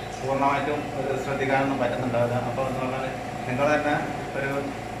നിങ്ങളെ പൂർണ്ണമായിട്ടും ഒരു ശ്രദ്ധിക്കാനൊന്നും പറ്റുന്നുണ്ടാവില്ല. അപ്പോൾ എന്ന് പറഞ്ഞാൽ നിങ്ങൾ തന്നെ ഒരു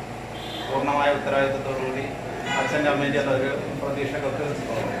പൂർണ്ണമായ ഉത്തരവാദിത്വത്തോടുകൂടി അച്ഛൻ്റെ അമ്മേൻ്റെ ഒരു പ്രതീക്ഷകൾക്ക്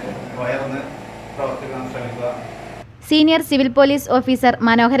വയർന്ന് പ്രവർത്തിക്കാൻ ശ്രമിക്കുക. സീനിയർ സിവിൽ പോലീസ് ഓഫീസർ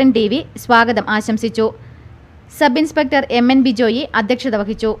മനോഹരൻ DV സ്വാഗതം ആശംസിച്ചു. സബ് ഇൻസ്പെക്ടർ MN ബിജോയി അധ്യക്ഷത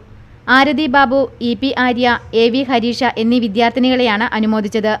വഹിച്ചു. ആരതി ബാബു, EP ആര്യ, AV ഹരീഷ എന്നീ വിദ്യാർത്ഥിനികളെയാണ്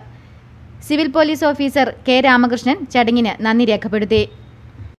അനുമോദിച്ചത്. Civil police officer K Ramakrishnan ചടങ്ങിന് നന്ദി രേഖപ്പെടുത്തി.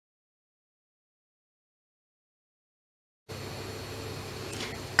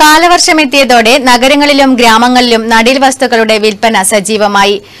 കാലവർഷമെത്തിയതോടെ നഗരങ്ങളിലും ഗ്രാമങ്ങളിലും നടീൽ വസ്തുക്കളുടെ വിൽപ്പന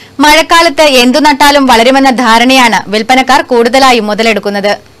സജീവമായി. മഴക്കാലത്ത് എന്തു നട്ടാലും വളരുമെന്ന ധാരണയാണ് വിൽപ്പനക്കാർ കൂടുതലായും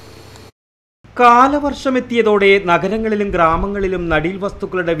മുതലെടുക്കുന്നത്. കാലവർഷമെത്തിയതോടെ നഗരങ്ങളിലും ഗ്രാമങ്ങളിലും നടീൽ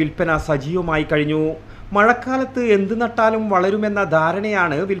വസ്തുക്കളുടെ വിൽപ്പന സജീവമായി കഴിഞ്ഞു. മഴക്കാലത്ത് എന്ത് നട്ടാലും വളരുമെന്ന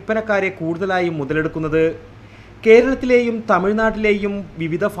ധാരണയാണ് വിൽപ്പനക്കാരെ കൂടുതലായും മുതലെടുക്കുന്നത്. കേരളത്തിലെയും തമിഴ്നാട്ടിലെയും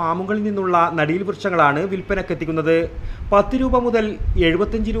വിവിധ ഫാമുകളിൽ നിന്നുള്ള നടീൽ വൃക്ഷങ്ങളാണ് വിൽപ്പനക്കെത്തിക്കുന്നത്. 10 രൂപ മുതൽ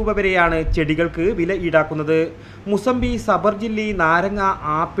 75 രൂപ വരെയാണ് ചെടികൾക്ക് വില ഈടാക്കുന്നത്. മുസംബി, സബർജില്ലി, നാരങ്ങ,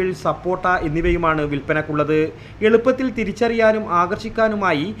 ആപ്പിൾ, സപ്പോട്ട എന്നിവയുമാണ് വിൽപ്പനക്കുള്ളത്. എളുപ്പത്തിൽ തിരിച്ചറിയാനും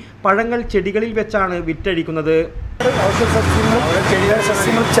ആകർഷിക്കാനുമായി പഴങ്ങൾ ചെടികളിൽ വെച്ചാണ് വിറ്റഴിക്കുന്നത്.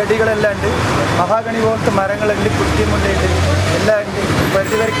 ചെടികളെല്ലാം ഉണ്ട്. മഹാഗണി പോലത്തെ മരങ്ങളുണ്ട്, കുറ്റിമുല്ലയുണ്ട്, എല്ലാം ഉണ്ട്.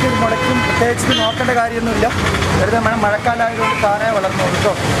 പരിധിവരയ്ക്ക് മുടക്കും പ്രത്യേകിച്ച് നോക്കേണ്ട കാര്യമൊന്നുമില്ല. വെറുതെ മഴക്കാലമായതുകൊണ്ട് താനെ വളർന്നു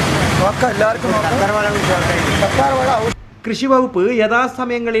കേട്ടോ. നോക്കാം, എല്ലാവർക്കും നോക്കാം. കൃഷി വകുപ്പ്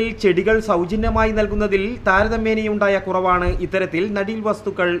യഥാസമയങ്ങളിൽ ചെടികൾ സൗജന്യമായി നൽകുന്നതിൽ താരതമ്യേനയുണ്ടായ കുറവാണ് ഇത്തരത്തിൽ നടീൽ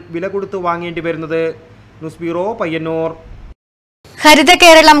വസ്തുക്കൾ വില കൊടുത്ത് വാങ്ങേണ്ടി വരുന്നത്. News bureau, Payyanur. ഹരിത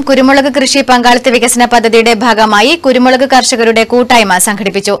കേരളം കുരുമുളക് കൃഷി പങ്കാളിത്ത വികസന പദ്ധതിയുടെ ഭാഗമായി കുരുമുളക് കർഷകരുടെ കൂട്ടായ്മ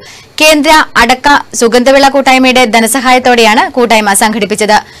സംഘടിപ്പിച്ചു. കേന്ദ്ര അടക്ക സുഗന്ധവിള കൂട്ടായ്മയുടെ ധനസഹായത്തോടെയാണ് കൂട്ടായ്മ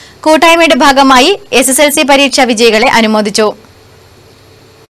സംഘടിപ്പിച്ചത്. കൂട്ടായ്മയുടെ ഭാഗമായി SSLC പരീക്ഷാ വിജയികളെ അനുമോദിച്ചു.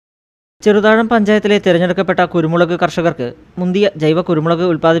 ചെറുതാഴം പഞ്ചായത്തിലെ തിരഞ്ഞെടുക്കപ്പെട്ട കുരുമുളക് കർഷകർക്ക് മുന്തിയ ജൈവ കുരുമുളക്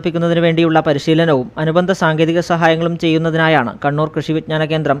ഉൽപ്പാദിപ്പിക്കുന്നതിന് വേണ്ടിയുള്ള പരിശീലനവും അനുബന്ധ സാങ്കേതിക സഹായങ്ങളും ചെയ്യുന്നതിനായാണ് കണ്ണൂർ കൃഷി വിജ്ഞാന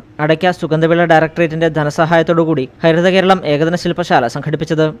കേന്ദ്രം അടയ്ക്ക സുഗന്ധവിള ഡയറക്ടറേറ്റിന്റെ ധനസഹായത്തോടുകൂടി ഹരിത കേരളം ഏകദിന ശില്പശാല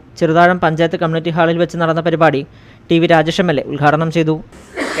സംഘടിപ്പിച്ചത്. ചെറുതാഴം പഞ്ചായത്ത് കമ്മ്യൂണിറ്റി ഹാളിൽ വെച്ച് നടന്ന പരിപാടി TV രാജേഷ് MLA ഉദ്ഘാടനം ചെയ്തു.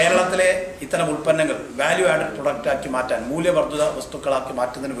 കേരളത്തിലെ ഇത്തരം ഉൽപ്പന്നങ്ങൾ വാല്യൂ ആഡഡ് പ്രൊഡക്റ്റാക്കി മാറ്റാൻ, മൂല്യവർദ്ധിത വസ്തുക്കളാക്കി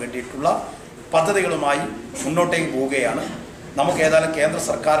മാറ്റുന്നതിന് വേണ്ടിയിട്ടുള്ള പദ്ധതികളുമായി മുന്നോട്ടേക്ക് പോവുകയാണ്. നമുക്ക് ഏതായാലും കേന്ദ്ര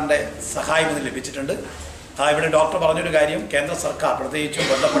സർക്കാരിൻ്റെ സഹായം ഇതിന് ലഭിച്ചിട്ടുണ്ട്. ഇവിടെ ഡോക്ടർ പറഞ്ഞൊരു കാര്യം, കേന്ദ്ര സർക്കാർ പ്രത്യേകിച്ചും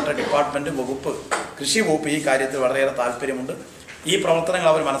ബന്ധപ്പെട്ട ഡിപ്പാർട്ട്മെൻറ്റ്, വകുപ്പ്, കൃഷി വകുപ്പ് ഈ കാര്യത്തിൽ വളരെയേറെ താല്പര്യമുണ്ട്. ഈ പ്രവർത്തനങ്ങൾ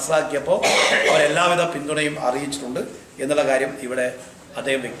അവർ മനസ്സിലാക്കിയപ്പോൾ അവരെല്ലാവിധ പിന്തുണയും അറിയിച്ചിട്ടുണ്ട് എന്നുള്ള കാര്യം ഇവിടെ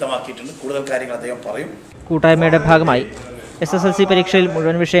അദ്ദേഹം വ്യക്തമാക്കിയിട്ടുണ്ട്. കൂടുതൽ കാര്യങ്ങൾ അദ്ദേഹം പറയും. കൂട്ടായ്മയുടെ ഭാഗമായി SSLC പരീക്ഷയിൽ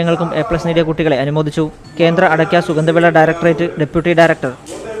മുഴുവൻ വിഷയങ്ങൾക്കും A+ നേടിയ കുട്ടികളെ അനുമോദിച്ചു. കേന്ദ്ര അടയ്ക്ക സുഗന്ധവിള directorate deputy director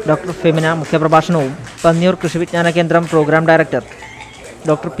doctor Femina മുഖ്യപ്രഭാഷണവും Panniyur കൃഷി വിജ്ഞാന കേന്ദ്രം programme director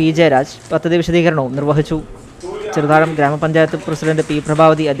doctor P Jayaraj പദ്ധതി വിശദീകരണവും നിർവഹിച്ചു. ചെറുതാഴം ഗ്രാമപഞ്ചായത്ത് പ്രസിഡന്റ് P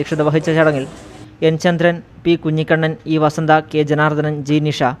പ്രഭാവതി അധ്യക്ഷത വഹിച്ച ചടങ്ങിൽ N ചന്ദ്രൻ, P കുഞ്ഞിക്കണ്ണൻ, E വസന്ത, K Janardhanan, G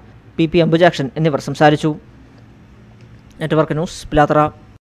Nisha, PP Ambujakshan എന്നിവർ സംസാരിച്ചു. Network news, Pilathara.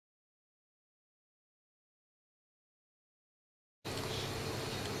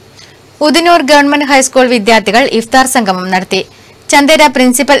 Udinur government high school വിദ്യാർത്ഥികൾ ഇഫ്താർ സംഗമം നടത്തി. Chandera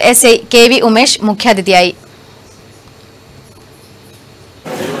principal SI KV Umesh മുഖ്യാതിഥിയായി.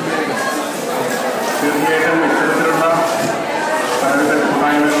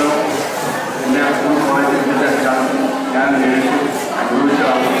 ഞാൻ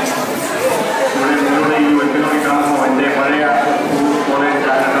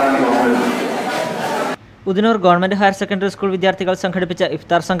Udinur government higher secondary school വിദ്യാർത്ഥികൾ സംഘടിപ്പിച്ച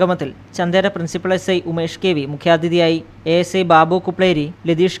ഇഫ്താർ സംഗമത്തിൽ Chandera principal SI Umesh KV മുഖ്യാതിഥിയായി, ASI ബാബു കുപ്ലേരി,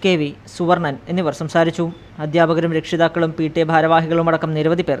 ലതീഷ് KV, സുവർണൻ എന്നിവർ സംസാരിച്ചു. അധ്യാപകരും രക്ഷിതാക്കളും PTA ഭാരവാഹികളും അടക്കം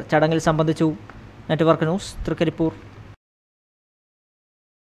നിരവധി പേർ ചടങ്ങിൽ സംബന്ധിച്ചു. Network news, Trikaripur.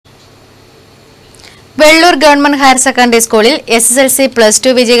 Vellur government higher secondary സ്കൂളിൽ SSLC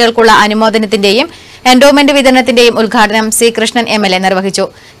 +2 വിജയികൾക്കുള്ള അനുമോദനത്തിന്റെയും എൻഡോമെന്റ് വിതരണത്തിന്റെയും ഉദ്ഘാടനം C. കൃഷ്ണൻ MLA നിർവഹിച്ചു.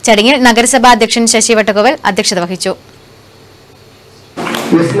 ചടങ്ങിൽ നഗരസഭാ അധ്യക്ഷൻ ശശി വട്ടക്കോവൽ അധ്യക്ഷത വഹിച്ചു.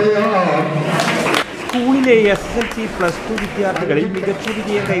 സ്കൂളിലെ SSLC +2 വിദ്യാർത്ഥികളിൽ മികച്ച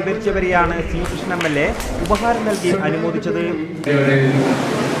വിജയം കൈവരിച്ചവരെയാണ് C. കൃഷ്ണൻ MLA ഉപഹാരം നൽകി അനുമോദിച്ചത്.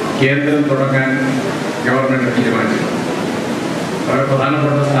 കേന്ദ്രം തുടങ്ങാൻ ഗവൺമെന്റ് തീരുമാനിച്ചു. വളരെ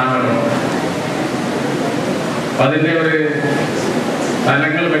പ്രധാനപ്പെട്ട സ്ഥാപനമാണ്. അതിൻ്റെ ഒരു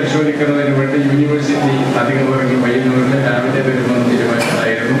സ്ഥലങ്ങൾ പരിശോധിക്കുന്നതിന് വേണ്ടി യൂണിവേഴ്സിറ്റി അധികൃതർക്ക് പയ്യന്നൂരിൽ രാവിലെ വരുമെന്ന്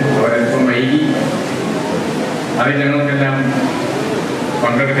തീരുമാനിച്ചതായിരുന്നു. അവരൽപ്പം വൈകി. അത് ഞങ്ങൾക്കെല്ലാം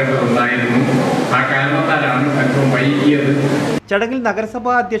പങ്കെടുക്കേണ്ടതുണ്ടായിരുന്നു. ആ കാരണത്താലാണ് അല്പം വൈകിയത്. ചടങ്ങിൽ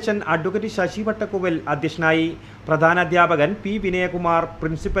നഗരസഭാ അധ്യക്ഷൻ അഡ്വക്കേറ്റ് ശശി വട്ടക്കോവൽ അധ്യക്ഷനായി. പ്രധാന അധ്യാപകൻ P. Vinayakumar,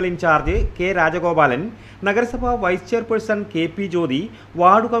 principal in charge K. Rajagopalan, നഗരസഭാ വൈസ് ചെയർപേഴ്സൺ KP ജ്യോതി,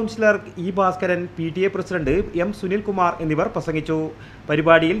 ward councillor E. Bhaskaran, PTA president M. Sunilkumar എന്നിവർ പ്രസംഗിച്ചു.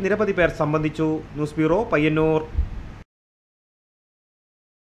 പരിപാടിയിൽ നിരവധി പേർ സംബന്ധിച്ചു. News bureau, Payyanur.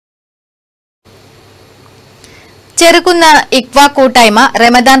 ചെറുകുന്ന് ഇക്വ കൂട്ടായ്മ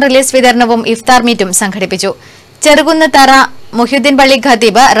റമദാൻ റിലീസ് വിതരണവും ഇഫ്താർ മീറ്റും സംഘടിപ്പിച്ചു. ചെറുകുന്ന് തറ മുഹ്യുദ്ദീൻ പള്ളി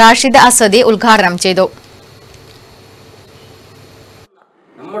ഖതീബ് റാഷിദ് അസദി ഉദ്ഘാടനം ചെയ്തു.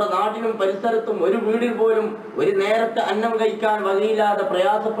 നമ്മുടെ നാട്ടിലും പരിസരത്തും ഒരു വീടിൽ പോലും ഒരു നേരത്തെ അന്നം കഴിക്കാൻ വകയില്ലാതെ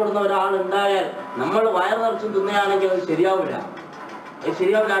പ്രയാസപ്പെടുന്ന ഒരാളുണ്ടായാൽ നമ്മൾ വയർ നിറച്ചും തിന്നുകയാണെങ്കിൽ അത് ശരിയാവില്ല.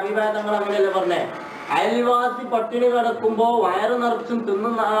 അഭിപ്രായങ്ങൾ അങ്ങനെയല്ലേ പറഞ്ഞേ? അയൽവാസി പട്ടിണി കിടക്കുമ്പോ വയറ് നിറച്ചും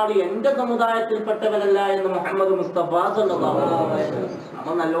തിന്നുന്ന ആൾ എന്റെ സമുദായത്തിൽപ്പെട്ടവരല്ല എന്ന് മുഹമ്മദ് മുസ്തഫ സല്ലല്ലാഹു അലൈഹി വസല്ലം.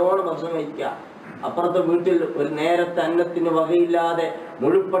 നമ്മൾ നല്ലോണം ഭക്ഷണം കഴിക്കുക. അപ്പുറത്തെ വീട്ടിൽ ഒരു നേരത്തെ അന്നത്തിന് വകയില്ലാതെ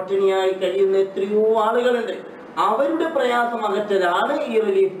മുഴുപട്ടിണിയായി കഴിയുന്ന എത്രയോ ആളുകളുണ്ട്. അവരുടെ പ്രയാസം അകറ്റലാണ് ഈ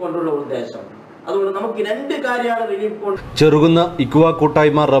റിലീഫ് കൊണ്ടുള്ള ഉദ്ദേശം. അതുകൊണ്ട് നമുക്ക് രണ്ട് കാര്യമാണ് റിലീഫ് കൊണ്ട്. ചെറുകുന്ന് ഇക്വ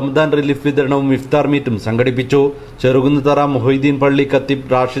കൂട്ടായ്മ റമദാൻ റിലീഫ് വിതരണവും ഇഫ്താർ മീറ്റും സംഘടിപ്പിച്ചു. ചെറുകുന്ന് തറ മുഹ്യുദ്ദീൻ പള്ളി ഖത്തീബ്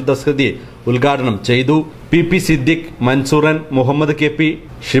റാഷിദ് അസ്ഹദി ഉദ്ഘാടനം ചെയ്തു. PP Siddique, മൻസൂറൻ, Muhammad KP,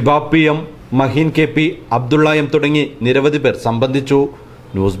 ഷിബാബ് PM, Maheen KP, Abdulla M തുടങ്ങി നിരവധി പേർ സംബന്ധിച്ചു.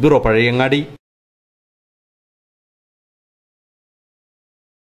 News bureau, Pazhayangadi.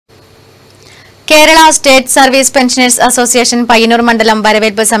 Kerala state service pensioners association Payyanur മണ്ഡലം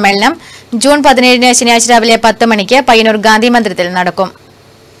വരവേൽപ്പ് സമ്മേളനം ജൂൺ 17 ശനിയാഴ്ച രാവിലെ 10 മണിക്ക് പയ്യന്നൂർ ഗാന്ധി മന്ദിരത്തിൽ നടക്കും.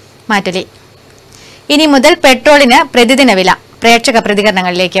 മാറ്റലി. ഇനി മുതൽ പെട്രോളിന് പ്രതിദിന വില. പ്രേക്ഷക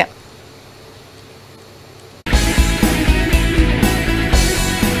പ്രതികരണങ്ങളിലേക്ക്.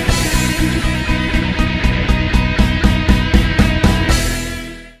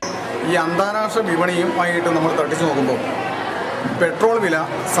 ഈ അന്താരാഷ്ട്ര വിപണിയുമായിട്ട് നമ്മൾ തട്ടിച്ചു നോക്കുമ്പോൾ പെട്രോൾ വില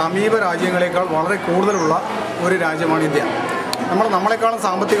സമീപ രാജ്യങ്ങളെക്കാൾ വളരെ കൂടുതലുള്ള ഒരു രാജ്യമാണ് ഇന്ത്യ. നമ്മളെക്കാളും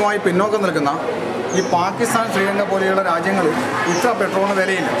സാമ്പത്തികമായി പിന്നോക്കം നിൽക്കുന്ന ഈ പാകിസ്ഥാൻ, ശ്രീലങ്ക പോലെയുള്ള രാജ്യങ്ങളിൽ ഇത്ര പെട്രോളിന്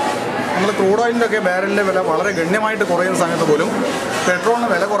വിലയില്ല. നമ്മൾ ക്രൂഡ് ഓയിലിൻ്റെ ഒക്കെ ബാരലിൻ്റെ വില വളരെ ഗണ്യമായിട്ട് കുറയുന്ന സമയത്ത് പോലും പെട്രോളിന്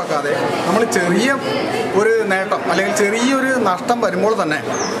വില കുറക്കാതെ നമ്മൾ ചെറിയ ഒരു നേട്ടം അല്ലെങ്കിൽ ചെറിയൊരു നഷ്ടം വരുമ്പോൾ തന്നെ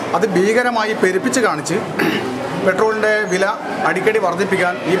അത് ഭീകരമായി പെരുപ്പിച്ച് കാണിച്ച് പെട്രോളിൻ്റെ വില അടിക്കടി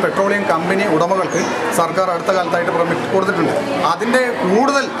വർദ്ധിപ്പിക്കാൻ ഈ പെട്രോളിയം കമ്പനി ഉടമകൾക്ക് സർക്കാർ അടുത്ത കാലത്തായിട്ട് പെർമിറ്റ് കൊടുത്തിട്ടുണ്ട്.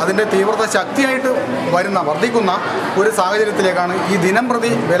 അതിൻ്റെ തീവ്രത ശക്തിയായിട്ട് വർദ്ധിക്കുന്ന ഒരു സാഹചര്യത്തിലേക്കാണ് ഈ ദിനം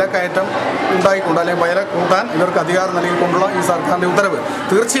പ്രതി വിലക്കയറ്റം ഉണ്ടായിക്കൊണ്ട് അല്ലെങ്കിൽ വില കൂട്ടാൻ ഇവർക്ക് അധികാരം നൽകിക്കൊണ്ടുള്ള ഈ സർക്കാരിൻ്റെ ഉത്തരവ്.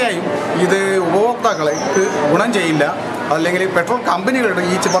 തീർച്ചയായും ഇത് ഉപഭോക്താക്കൾക്ക് ഗുണം ചെയ്യില്ല. അല്ലെങ്കിൽ പെട്രോൾ കമ്പനികളുടെ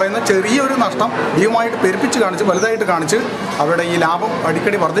ഈ പറയുന്ന ചെറിയൊരു നഷ്ടം ഭീമമായിട്ട് പെരുപ്പിച്ച് കാണിച്ച് വലുതായിട്ട് കാണിച്ച് അവരുടെ ഈ ലാഭം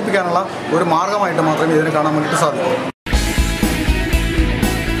അടിക്കടി വർദ്ധിപ്പിക്കാനുള്ള ഒരു മാർഗമായിട്ട് മാത്രമേ ഇതിനെ കാണാൻ വേണ്ടിയിട്ട് സാധിക്കൂ.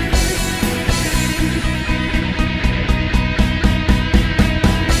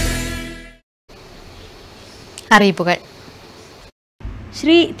 അറിയിപ്പുകൾ.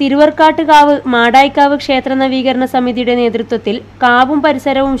 ശ്രീ തിരുവർക്കാട്ടുകാവ് മാടായിക്കാവ് ക്ഷേത്ര നവീകരണ സമിതിയുടെ നേതൃത്വത്തിൽ കാവും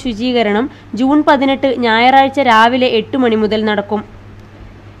പരിസരവും ശുചീകരണം ജൂൺ 18 ഞായറാഴ്ച രാവിലെ 8 മണി മുതൽ നടക്കും.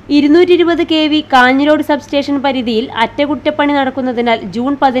 220 kV കാഞ്ഞിരോട് സബ്സ്റ്റേഷൻ പരിധിയിൽ അറ്റകുറ്റപ്പണി നടക്കുന്നതിനാൽ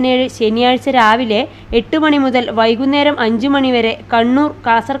ജൂൺ 17 ശനിയാഴ്ച രാവിലെ 8 മണി മുതൽ വൈകുന്നേരം 5 മണി വരെ കണ്ണൂർ,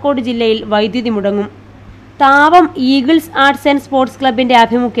 കാസർഗോഡ് ജില്ലയിൽ വൈദ്യുതി മുടങ്ങും. Thavam Eagles arts and sports ക്ലബിന്റെ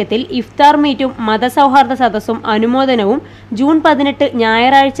ആഭിമുഖ്യത്തിൽ ഇഫ്താർ മീറ്റും മതസൗഹാർദ്ദ സദസ്സും അനുമോദനവും ജൂൺ 18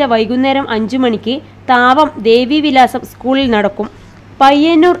 ഞായറാഴ്ച വൈകുന്നേരം 5 മണിക്ക് താവം ദേവീവിലാസം സ്കൂളിൽ നടക്കും.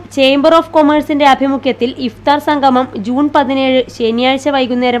 പയ്യന്നൂർ ചേംബർ ഓഫ് കൊമേഴ്സിന്റെ ആഭിമുഖ്യത്തിൽ ഇഫ്താർ സംഗമം ജൂൺ 17 ശനിയാഴ്ച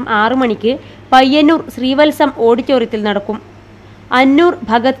വൈകുന്നേരം 6 മണിക്ക് പയ്യന്നൂർ ശ്രീവത്സം ഓഡിറ്റോറിയത്തിൽ നടക്കും. അന്നൂർ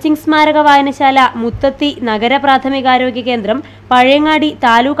ഭഗത് സിംഗ് സ്മാരക വായനശാല, മുത്തത്തി നഗര പ്രാഥമികാരോഗ്യ കേന്ദ്രം, പഴയങ്ങാടി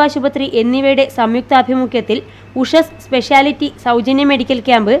താലൂക്ക് ആശുപത്രി എന്നിവയുടെ സംയുക്താഭിമുഖ്യത്തിൽ ഉഷസ് സ്പെഷ്യാലിറ്റി സൗജന്യ മെഡിക്കൽ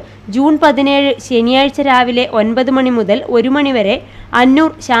ക്യാമ്പ് ജൂൺ 17 ശനിയാഴ്ച രാവിലെ 9 മണി മുതൽ 1 മണി വരെ അന്നൂർ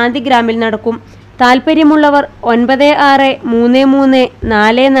ശാന്തിഗ്രാമിൽ നടക്കും. താൽപ്പര്യമുള്ളവർ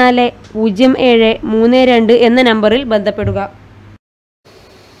 9633440732 എന്ന നമ്പറിൽ ബന്ധപ്പെടുക.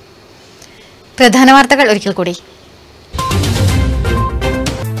 പ്രധാന വാർത്തകൾ ഒരിക്കൽ കൂടി.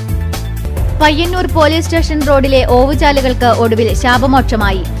 പയ്യന്നൂർ പോലീസ് സ്റ്റേഷൻ റോഡിലെ ഓവുചാലുകൾക്ക് ഒടുവിൽ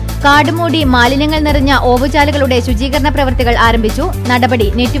ശാപമോക്ഷമായി. കാടുമൂടി മാലിന്യങ്ങൾ നിറഞ്ഞ ഓവുചാലുകളുടെ ശുചീകരണ പ്രവൃത്തികൾ ആരംഭിച്ചു. നടപടി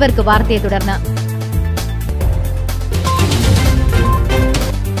നെറ്റ്വർക്ക് വാർത്തയെ തുടർന്ന്.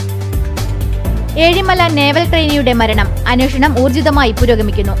 ഏഴിമല നേവൽ ട്രെയിനിയുടെ മരണം. അന്വേഷണം ഊർജിതമായി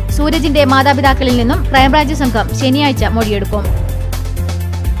പുരോഗമിക്കുന്നു. സൂരജിന്റെ മാതാപിതാക്കളിൽ നിന്നും ക്രൈംബ്രാഞ്ച് സംഘം ശനിയാഴ്ച മൊഴിയെടുക്കും.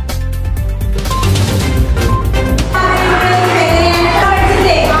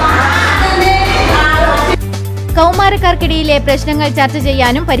 കൗമാരക്കാർക്കിടയിലെ പ്രശ്നങ്ങൾ ചർച്ച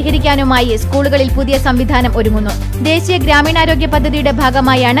ചെയ്യാനും പരിഹരിക്കാനുമായി സ്കൂളുകളിൽ പുതിയ സംവിധാനം ഒരുങ്ങുന്നു. ദേശീയ ഗ്രാമീണാരോഗ്യ പദ്ധതിയുടെ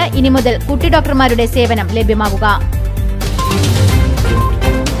ഭാഗമായാണ് ഇനി മുതൽ കുട്ടി ഡോക്ടർമാരുടെ സേവനം ലഭ്യമാകുക.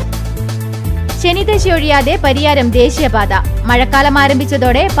 ശനിദശ ഒഴിയാതെ പരിയാരം ദേശീയപാത. മഴക്കാലം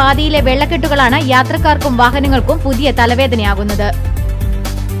ആരംഭിച്ചതോടെ പാതയിലെ വെള്ളക്കെട്ടുകളാണ് യാത്രക്കാർക്കും വാഹനങ്ങൾക്കും പുതിയ തലവേദനയാകുന്നത്.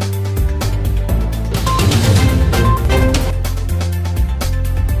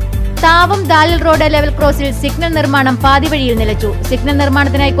 താവം ദാലിൽ റോഡ് ലെവൽ ക്രോസിൽ സിഗ്നൽ നിർമ്മാണം പാതിവഴിയിൽ നിലച്ചു. സിഗ്നൽ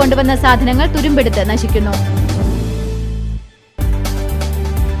നിർമ്മാണത്തിനായി കൊണ്ടുവന്ന സാധനങ്ങൾ തുരുമ്പെടുത്ത് നശിക്കുന്നു.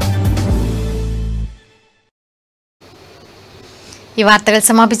 ഈ വാർത്തകൾ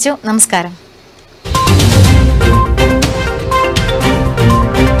സമാപിച്ചു. നമസ്കാരം.